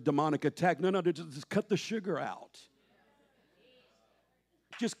headaches is a demonic attack. No, just cut the sugar out.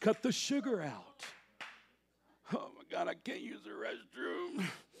 Just cut the sugar out. God, I can't use the restroom.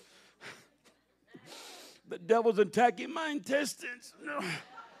 The devil's attacking my intestines. No.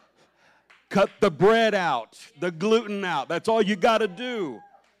 Cut the bread out, the gluten out. That's all you got to do.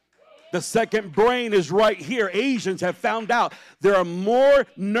 The second brain is right here. Asians have found out there are more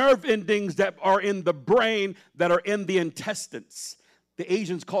nerve endings that are in the brain that are in the intestines. The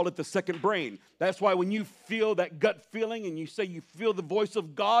Asians call it the second brain. That's why when you feel that gut feeling and you say you feel the voice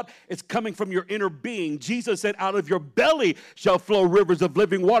of God, it's coming from your inner being. Jesus said, out of your belly shall flow rivers of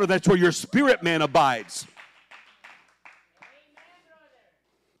living water. That's where your spirit man abides.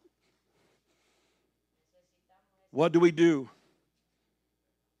 What do we do?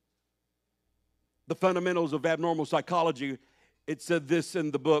 The fundamentals of abnormal psychology, it said this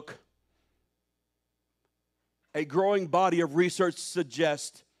in the book. A growing body of research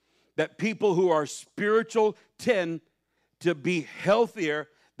suggests that people who are spiritual tend to be healthier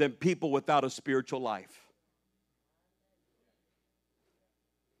than people without a spiritual life.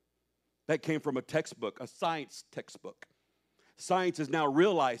 That came from a textbook, a science textbook. Science is now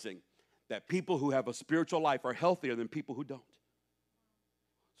realizing that people who have a spiritual life are healthier than people who don't.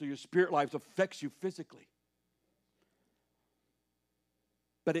 So your spirit life affects you physically.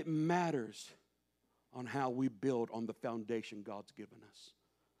 But it matters on how we build on the foundation God's given us.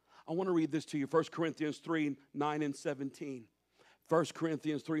 I want to read this to you, 1 Corinthians 3, 9 and 17. 1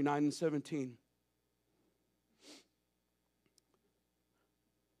 Corinthians 3, 9 and 17.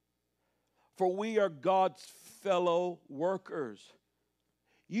 For we are God's fellow workers.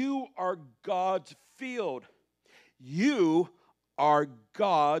 You are God's field. You are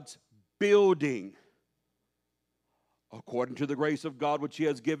God's building. According to the grace of God which He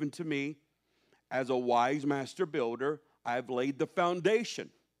has given to me, as a wise master builder, I have laid the foundation.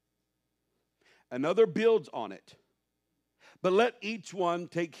 Another builds on it. But let each one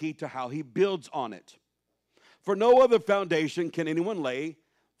take heed to how he builds on it. For no other foundation can anyone lay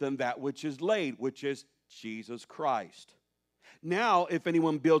than that which is laid, which is Jesus Christ. Now, if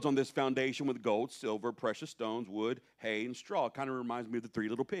anyone builds on this foundation with gold, silver, precious stones, wood, hay, and straw, it kind of reminds me of the three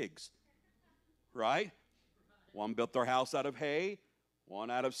little pigs, right? One built their house out of hay, one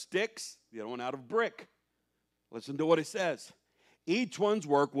out of sticks, the other one out of brick. Listen to what it says. Each one's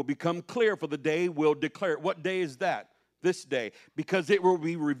work will become clear, for the day will declare it. What day is that? This day. Because it will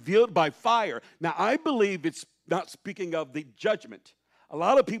be revealed by fire. Now, I believe it's not speaking of the judgment. A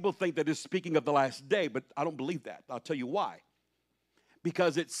lot of people think that it's speaking of the last day, but I don't believe that. I'll tell you why.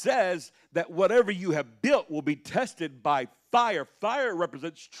 Because it says that whatever you have built will be tested by fire. Fire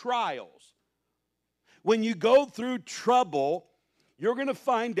represents trials. When you go through trouble, you're going to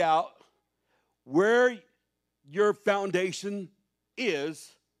find out where your foundation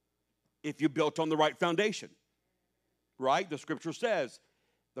is if you built on the right foundation. Right? The scripture says,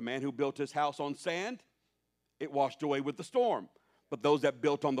 the man who built his house on sand, it washed away with the storm. But those that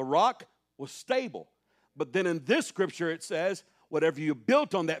built on the rock was stable. But then in this scripture it says, whatever you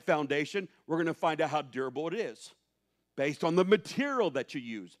built on that foundation, we're going to find out how durable it is based on the material that you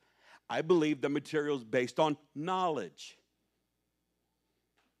use. I believe the material is based on knowledge.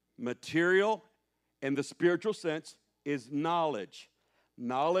 Material in the spiritual sense is knowledge.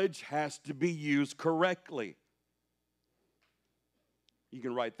 Knowledge has to be used correctly. You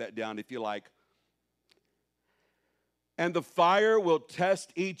can write that down if you like. And the fire will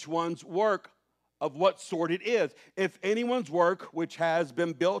test each one's work of what sort it is. If anyone's work which has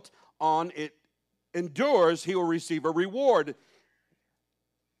been built on it endures, he will receive a reward.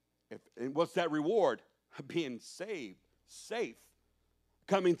 And what's that reward? Being saved, safe,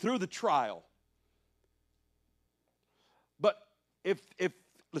 coming through the trial. But if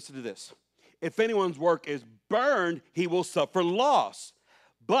listen to this. If anyone's work is burned, he will suffer loss.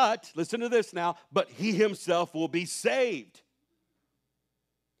 But, listen to this now, but he himself will be saved.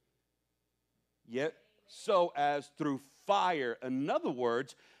 Yet, so as through fire. In other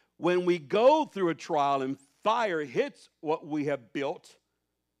words, when we go through a trial and fire hits what we have built,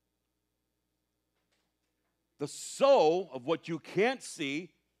 the soul of what you can't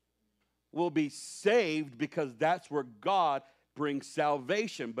see will be saved, because that's where God brings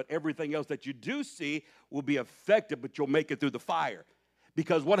salvation. But everything else that you do see will be affected, but you'll make it through the fire.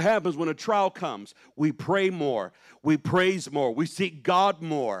 Because what happens when a trial comes? We pray more. We praise more. We seek God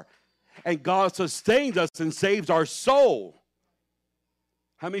more. And God sustains us and saves our soul.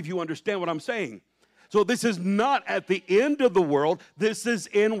 How many of you understand what I'm saying? So this is not at the end of the world. This is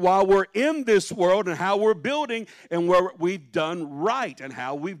in while we're in this world and how we're building and where we've done right and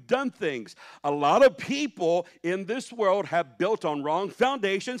how we've done things. A lot of people in this world have built on wrong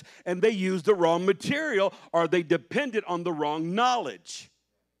foundations, and they use the wrong material, or they depended on the wrong knowledge.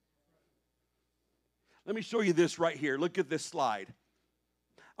 Let me show you this right here. Look at this slide.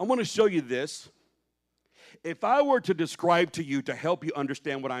 I want to show you this. If I were to describe to you to help you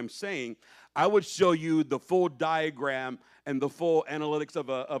understand what I'm saying, I would show you the full diagram and the full analytics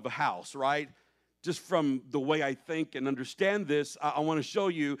of a house, right? Just from the way I think and understand this, I want to show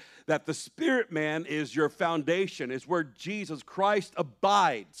you that the spirit man is your foundation. It's where Jesus Christ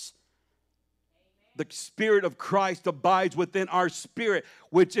abides. The Spirit of Christ abides within our spirit,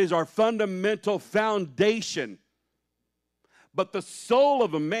 which is our fundamental foundation. But the soul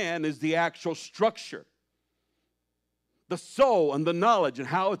of a man is the actual structure. The soul and the knowledge and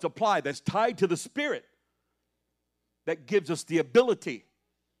how it's applied, that's tied to the Spirit, that gives us the ability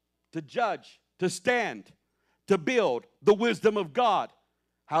to judge, to stand, to build, the wisdom of God,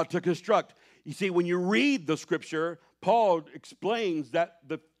 how to construct. You see, when you read the Scripture, Paul explains that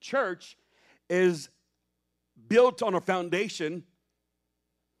the church is built on a foundation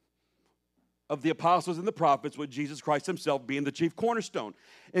of the apostles and the prophets, with Jesus Christ himself being the chief cornerstone,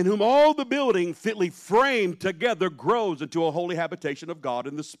 in whom all the building fitly framed together grows into a holy habitation of God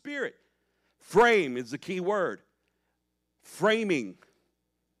in the Spirit. Frame is the key word. Framing.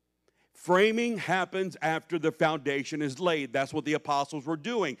 Framing happens after the foundation is laid. That's what the apostles were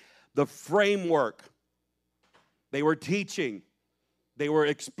doing. The framework. They were teaching. They were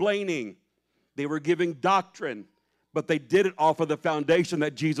explaining. They were giving doctrine, but they did it off of the foundation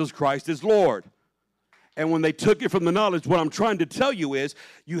that Jesus Christ is Lord. And when they took it from the knowledge, what I'm trying to tell you is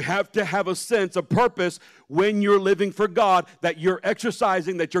you have to have a sense of purpose when you're living for God, that you're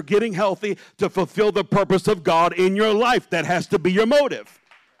exercising, that you're getting healthy to fulfill the purpose of God in your life. That has to be your motive.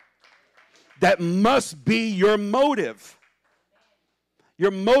 That must be your motive. Your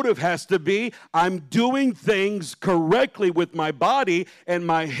motive has to be, I'm doing things correctly with my body and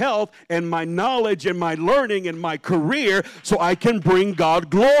my health and my knowledge and my learning and my career so I can bring God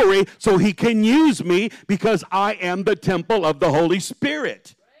glory, so he can use me because I am the temple of the Holy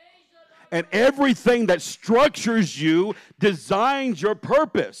Spirit. And everything that structures you designs your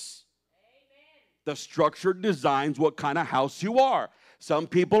purpose. The structure designs what kind of house you are. Some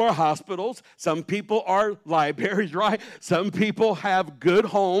people are hospitals. Some people are libraries, right? Some people have good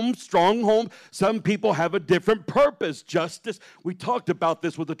homes, strong homes. Some people have a different purpose, justice. We talked about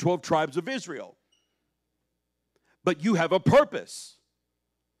this with the 12 tribes of Israel. But you have a purpose.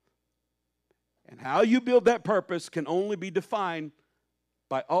 And how you build that purpose can only be defined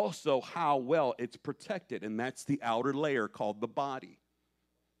by also how well it's protected. And that's the outer layer called the body.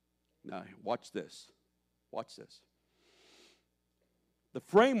 Now, watch this. Watch this. The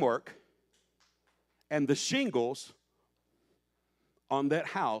framework and the shingles on that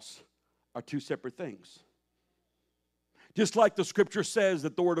house are two separate things. Just like the scripture says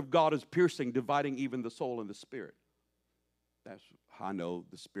that the word of God is piercing, dividing even the soul and the spirit. That's how I know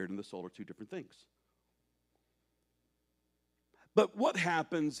the spirit and the soul are two different things. But what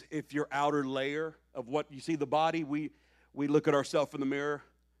happens if your outer layer of what you see, the body, we look at ourselves in the mirror.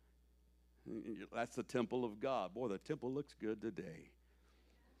 That's the temple of God. Boy, the temple looks good today.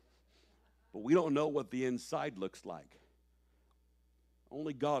 But we don't know what the inside looks like.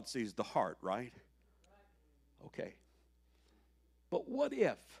 Only God sees the heart, right? Okay. But what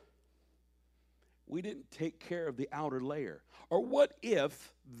if we didn't take care of the outer layer? Or what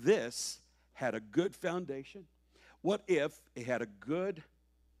if this had a good foundation? What if it had a good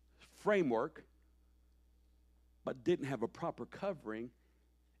framework, but didn't have a proper covering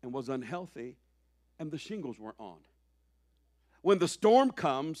and was unhealthy, and the shingles weren't on? When the storm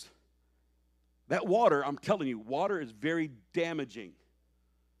comes, that water, I'm telling you, water is very damaging.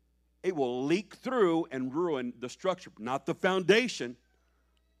 It will leak through and ruin the structure. Not the foundation,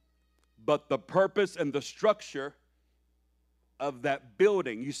 but the purpose and the structure of that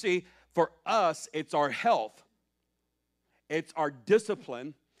building. You see, for us, it's our health. It's our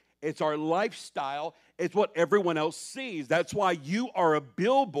discipline. It's our lifestyle. It's what everyone else sees. That's why you are a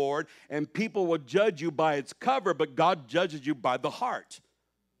billboard, and people will judge you by its cover, but God judges you by the heart.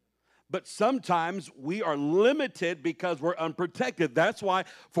 But sometimes we are limited because we're unprotected. That's why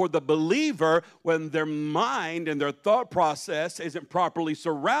for the believer, when their mind and their thought process isn't properly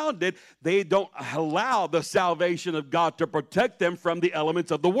surrounded, they don't allow the salvation of God to protect them from the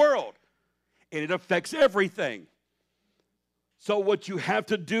elements of the world. And it affects everything. So what you have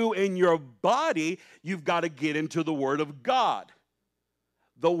to do in your body, you've got to get into the Word of God.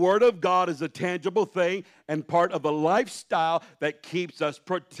 The Word of God is a tangible thing and part of a lifestyle that keeps us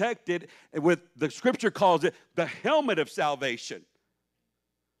protected. With the Scripture calls it the helmet of salvation.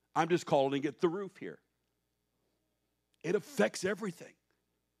 I'm just calling it the roof here. It affects everything.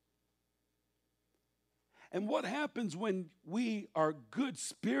 And what happens when we are good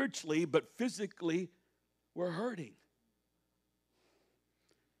spiritually but physically We're hurting.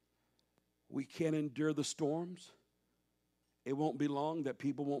 We can't endure the storms. It won't be long that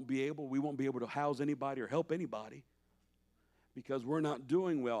we won't be able to house anybody or help anybody because we're not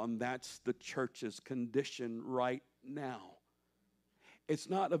doing well, and that's the church's condition right now. It's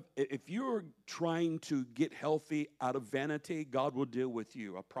not, if you're trying to get healthy out of vanity, God will deal with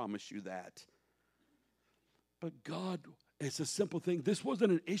you. I promise you that. But God, it's a simple thing. This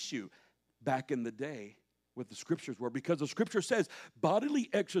wasn't an issue back in the day what the scriptures were, because the scripture says bodily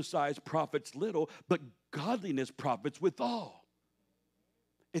exercise profits little, but godliness profits withal.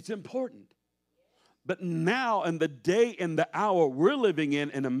 It's important. But now, in the day and the hour we're living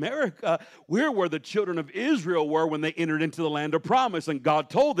in America, we're where the children of Israel were when they entered into the land of promise. And God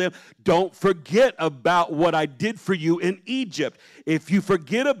told them, don't forget about what I did for you in Egypt. If you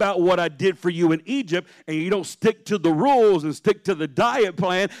forget about what I did for you in Egypt and you don't stick to the rules and stick to the diet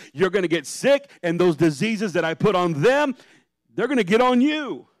plan, you're going to get sick. And those diseases that I put on them, they're going to get on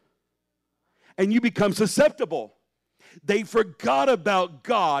you. And you become susceptible. They forgot about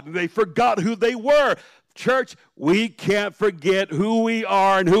God, and they forgot who they were. Church, we can't forget who we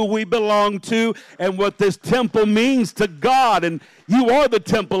are and who we belong to and what this temple means to God. And you are the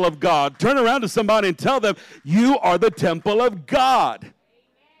temple of God. Turn around to somebody and tell them, you are the temple of God. Amen.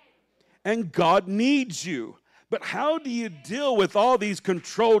 And God needs you. But how do you deal with all these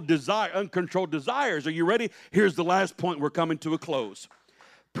uncontrolled desires? Are you ready? Here's the last point. We're coming to a close.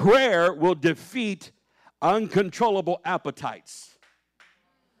 Prayer will defeat uncontrollable appetites.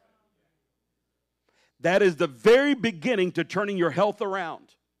 That is the very beginning to turning your health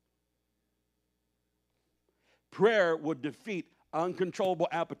around. Prayer would defeat uncontrollable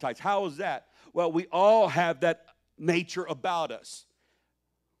appetites. How is that? Well, we all have that nature about us.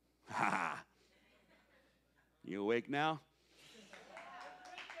 You awake now?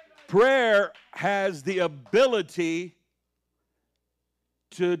 Prayer has the ability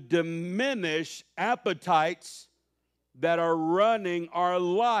to diminish appetites that are running our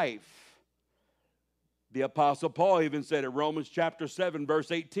life. The Apostle Paul even said it. Romans chapter 7,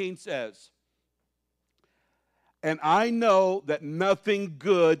 verse 18 says, and I know that nothing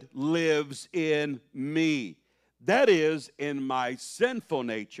good lives in me. That is, in my sinful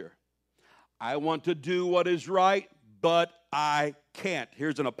nature. I want to do what is right, but I can't.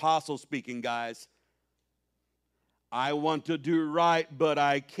 Here's an apostle speaking, guys. I want to do right, but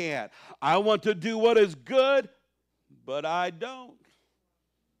I can't. I want to do what is good, but I don't.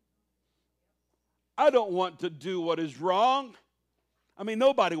 I don't want to do what is wrong. I mean,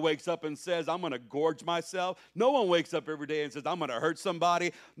 nobody wakes up and says, I'm going to gorge myself. No one wakes up every day and says, I'm going to hurt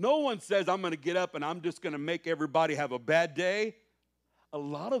somebody. No one says, I'm going to get up and I'm just going to make everybody have a bad day. A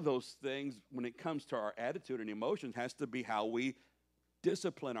lot of those things, when it comes to our attitude and emotions, has to be how we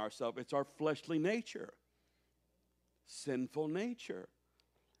discipline ourselves. It's our fleshly nature. Sinful nature.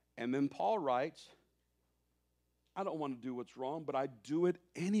 And then Paul writes, I don't want to do what's wrong, but I do it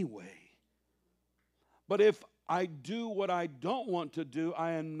anyway. But if I do what I don't want to do,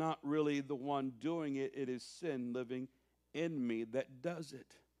 I am not really the one doing it. It is sin living in me that does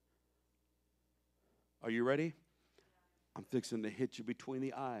it. Are you ready? I'm fixing to hit you between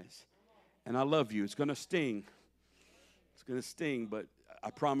the eyes. And I love you. It's going to sting. It's going to sting, but I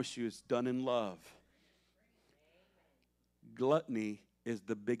promise you it's done in love. Gluttony is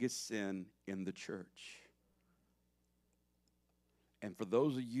the biggest sin in the church. And for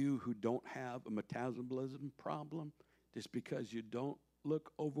those of you who don't have a metabolism problem, just because you don't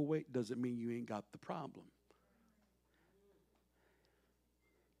look overweight doesn't mean you ain't got the problem.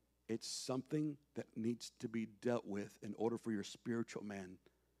 It's something that needs to be dealt with in order for your spiritual man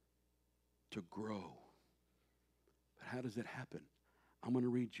to grow. But how does it happen? I'm going to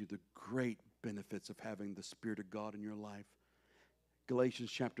read you the great benefits of having the Spirit of God in your life.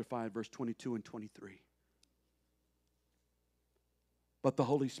 Galatians chapter 5, verse 22 and 23. But the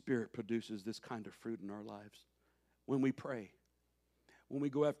Holy Spirit produces this kind of fruit in our lives. When we pray, when we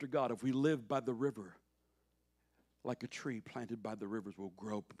go after God, if we live by the river, like a tree planted by the rivers will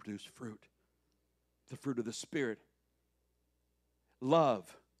grow and produce fruit. The fruit of the Spirit.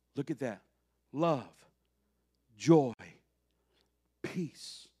 Love. Look at that. Love. Joy.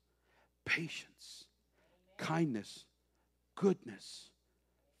 Peace. Patience. Kindness. Goodness.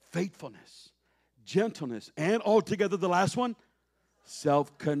 Faithfulness. Gentleness. And altogether the last one,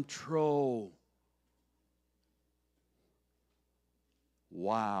 self-control.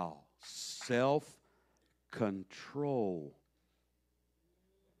 Wow. Self-control.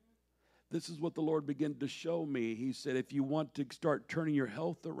 This is what the Lord began to show me. He said, if you want to start turning your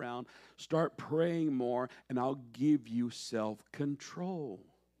health around, start praying more, and I'll give you self-control.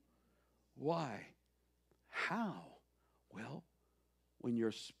 Why? How? Well, when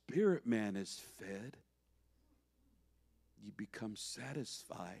your spirit man is fed, you become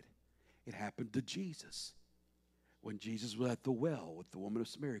satisfied. It happened to Jesus. When Jesus was at the well with the woman of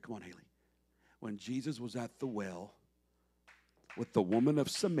Samaria. Come on, Haley. When Jesus was at the well with the woman of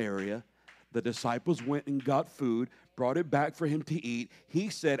Samaria, the disciples went and got food, brought it back for him to eat. He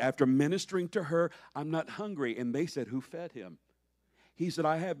said, after ministering to her, I'm not hungry. And they said, who fed him? He said,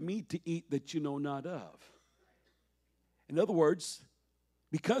 I have meat to eat that you know not of. In other words,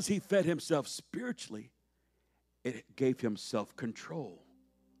 because he fed himself spiritually, it gave him self-control.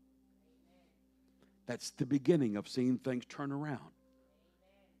 That's the beginning of seeing things turn around.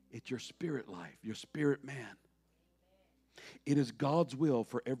 It's your spirit life, your spirit man. It is God's will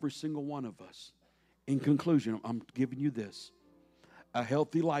for every single one of us. In conclusion, I'm giving you this. A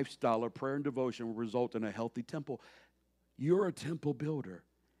healthy lifestyle of prayer and devotion will result in a healthy temple. You're a temple builder,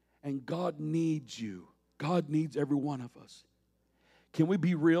 and God needs you. God needs every one of us. Can we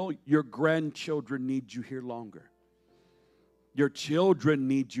be real? Your grandchildren need you here longer. Your children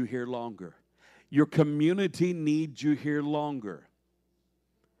need you here longer. Your community needs you here longer.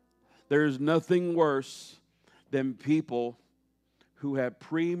 There's nothing worse than people who have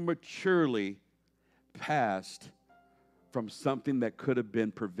prematurely passed from something that could have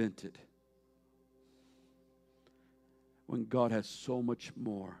been prevented, when God has so much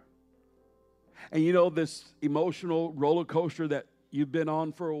more. And you know, this emotional roller coaster that you've been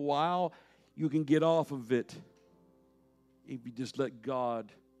on for a while, you can get off of it if you just let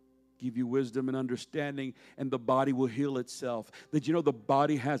God give you wisdom and understanding, and the body will heal itself. Did you know the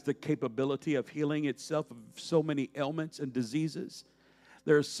body has the capability of healing itself of so many ailments and diseases?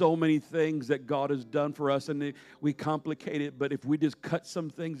 There are so many things that God has done for us, and we complicate it. But if we just cut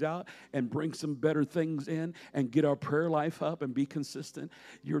some things out and bring some better things in and get our prayer life up and be consistent,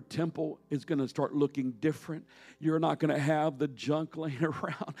 your temple is going to start looking different. You're not going to have the junk laying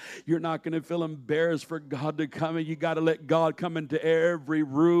around. You're not going to feel embarrassed for God to come in. You got to let God come into every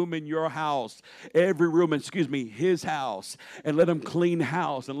room in your house, His house, and let Him clean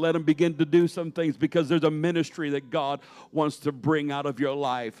house and let Him begin to do some things, because there's a ministry that God wants to bring out of your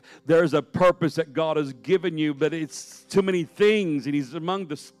life. There's a purpose that God has given you, but it's too many things, and He's among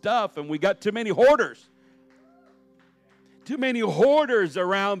the stuff, and we got too many hoarders. Too many hoarders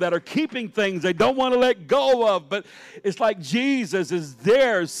around that are keeping things they don't want to let go of. But it's like Jesus is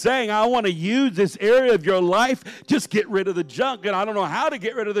there saying, I want to use this area of your life. Just get rid of the junk. And I don't know how to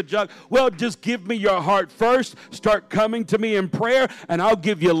get rid of the junk. Well, just give me your heart first. Start coming to me in prayer, and I'll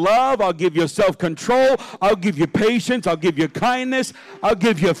give you love. I'll give you self-control. I'll give you patience. I'll give you kindness. I'll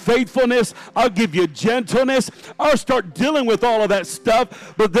give you faithfulness. I'll give you gentleness. I'll start dealing with all of that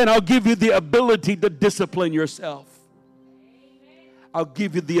stuff, but then I'll give you the ability to discipline yourself. I'll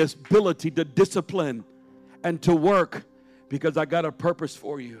give you the ability to discipline and to work, because I got a purpose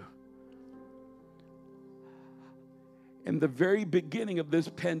for you. In the very beginning of this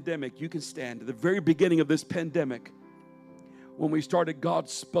pandemic, you can stand. At the very beginning of this pandemic, when we started, God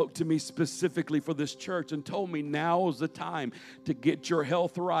spoke to me specifically for this church and told me now is the time to get your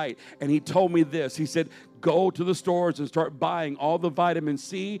health right. And He told me this. He said, go to the stores and start buying all the vitamin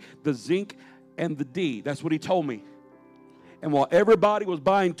C, the zinc, and the D. That's what He told me. And while everybody was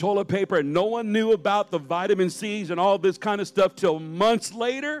buying toilet paper and no one knew about the vitamin C's and all this kind of stuff till months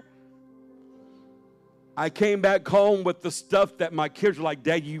later, I came back home with the stuff that my kids were like,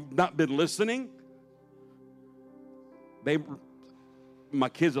 Dad, you've not been listening? My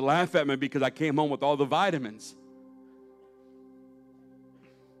kids would laugh at me because I came home with all the vitamins.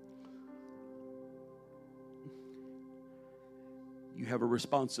 You have a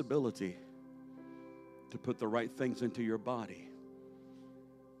responsibility to put the right things into your body,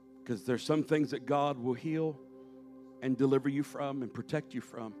 because there's some things that God will heal and deliver you from and protect you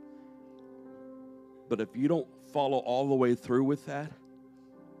from. But if you don't follow all the way through with that,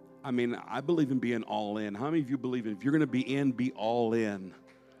 I believe in being all in. How many of you believe if you're going to be all in?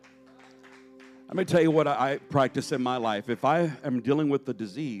 Let me tell you what I practice in my life. If I am dealing with a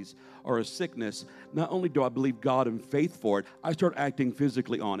disease or a sickness, not only do I believe God and faith for it, I start acting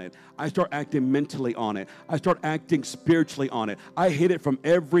physically on it. I start acting mentally on it. I start acting spiritually on it. I hit it from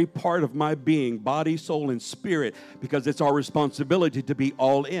every part of my being, body, soul, and spirit, because it's our responsibility to be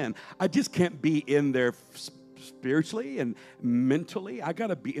all in. I just can't be in there spiritually and mentally. I got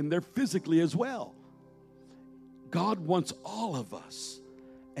to be in there physically as well. God wants all of us,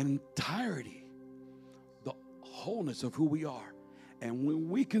 entirety, wholeness of who we are. And when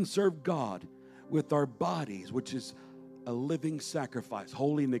we can serve God with our bodies, which is a living sacrifice,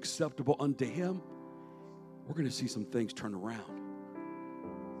 holy and acceptable unto Him, we're going to see some things turn around.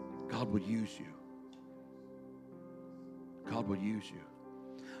 God will use you. God will use you.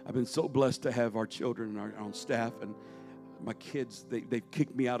 I've been so blessed to have our children on staff, and my kids, they've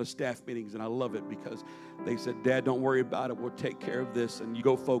kicked me out of staff meetings, and I love it because they said, Dad, don't worry about it. We'll take care of this, and you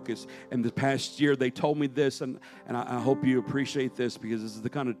go focus. And this past year, they told me this, and I hope you appreciate this because this is the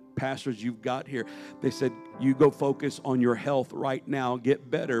kind of pastors you've got here. They said, you go focus on your health right now.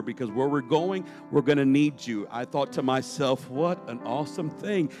 Get better because where we're going to need you. I thought to myself, what an awesome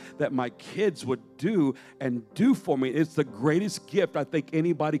thing that my kids would do for me. It's the greatest gift I think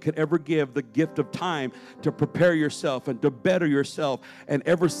anybody could ever give, the gift of time to prepare yourself and to better yourself. And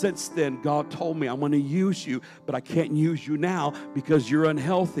ever since then, God told me, I'm going to use you, but I can't use you now because you're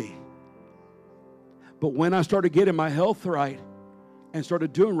unhealthy. But when I started getting my health right and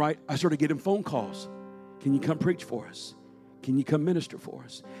started doing right, I started getting phone calls. Can you come preach for us? Can you come minister for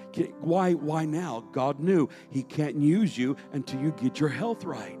us? Why now? God knew He can't use you until you get your health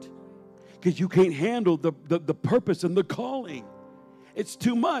right. Because you can't handle the purpose and the calling. It's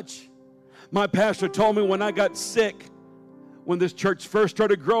too much. My pastor told me when I got sick, when this church first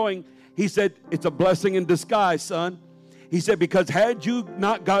started growing, he said, it's a blessing in disguise, son. He said, because had you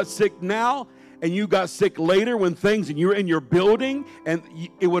not got sick now and you got sick later when and you're in your building, and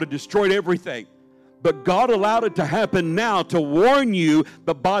it would have destroyed everything. But God allowed it to happen now to warn you.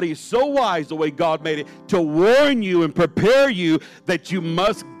 The body is so wise the way God made it, to warn you and prepare you that you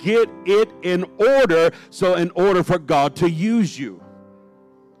must get it in order, so in order for God to use you.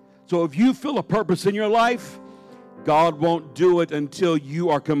 So if you feel a purpose in your life, God won't do it until you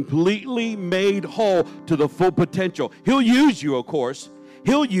are completely made whole to the full potential. He'll use you, of course.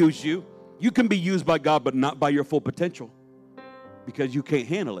 He'll use you. You can be used by God, but not by your full potential because you can't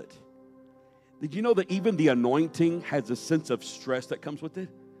handle it. Did you know that even the anointing has a sense of stress that comes with it?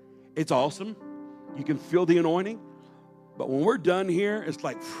 It's awesome. You can feel the anointing. But when we're done here, it's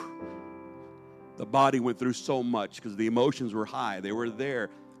like the body went through so much because the emotions were high. They were there.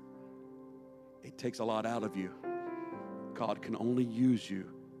 It takes a lot out of you. God can only use you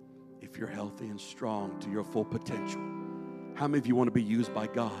if you're healthy and strong to your full potential. How many of you want to be used by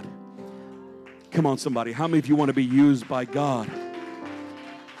God? Come on, somebody. How many of you want to be used by God?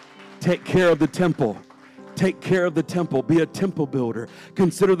 Take care of the temple. Take care of the temple. Be a temple builder.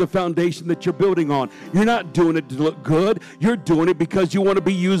 Consider the foundation that you're building on. You're not doing it to look good. You're doing it because you want to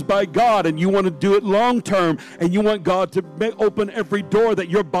be used by God, and you want to do it long term, and you want God to open every door that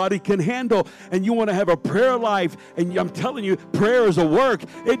your body can handle, and you want to have a prayer life. And I'm telling you, prayer is a work.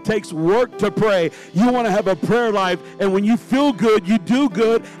 It takes work to pray. You want to have a prayer life, and when you feel good, you do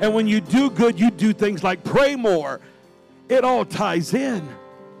good, and when you do good, you do things like pray more. It all ties in.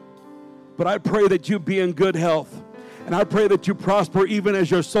 But I pray that you be in good health. And I pray that you prosper even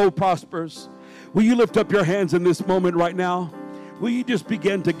as your soul prospers. Will you lift up your hands in this moment right now? Will you just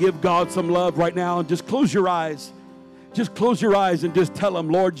begin to give God some love right now? And just close your eyes. Just close your eyes and just tell Him,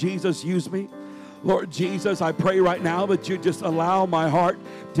 Lord Jesus, use me. Lord Jesus, I pray right now that you just allow my heart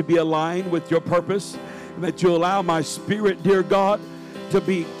to be aligned with your purpose. And that you allow my spirit, dear God, to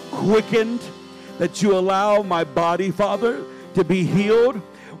be quickened. That you allow my body, Father, to be healed.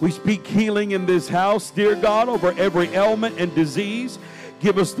 We speak healing in this house, dear God, over every ailment and disease.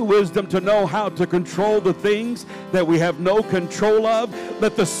 Give us the wisdom to know how to control the things that we have no control of.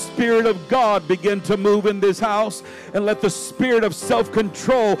 Let the Spirit of God begin to move in this house, and let the spirit of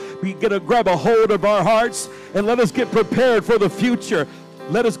self-control begin to grab a hold of our hearts, and let us get prepared for the future.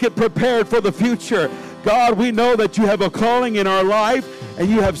 Let us get prepared for the future. God, we know that you have a calling in our life, and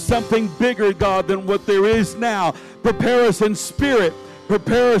you have something bigger, God, than what there is now. Prepare us in spirit.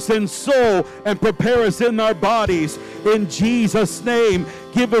 Prepare us in soul, and prepare us in our bodies. In Jesus' name,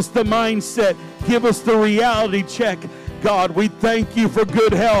 give us the mindset. Give us the reality check. God, we thank you for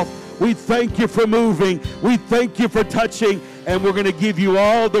good health. We thank you for moving. We thank you for touching. And we're going to give you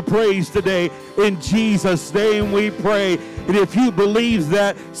all the praise today. In Jesus' name we pray. And if you believe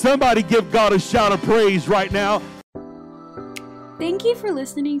that, somebody give God a shout of praise right now. Thank you for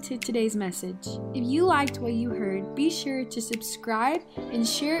listening to today's message. If you liked what you heard, be sure to subscribe and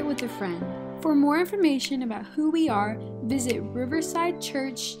share it with a friend. For more information about who we are, visit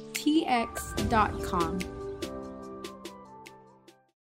riversidechurchtx.com.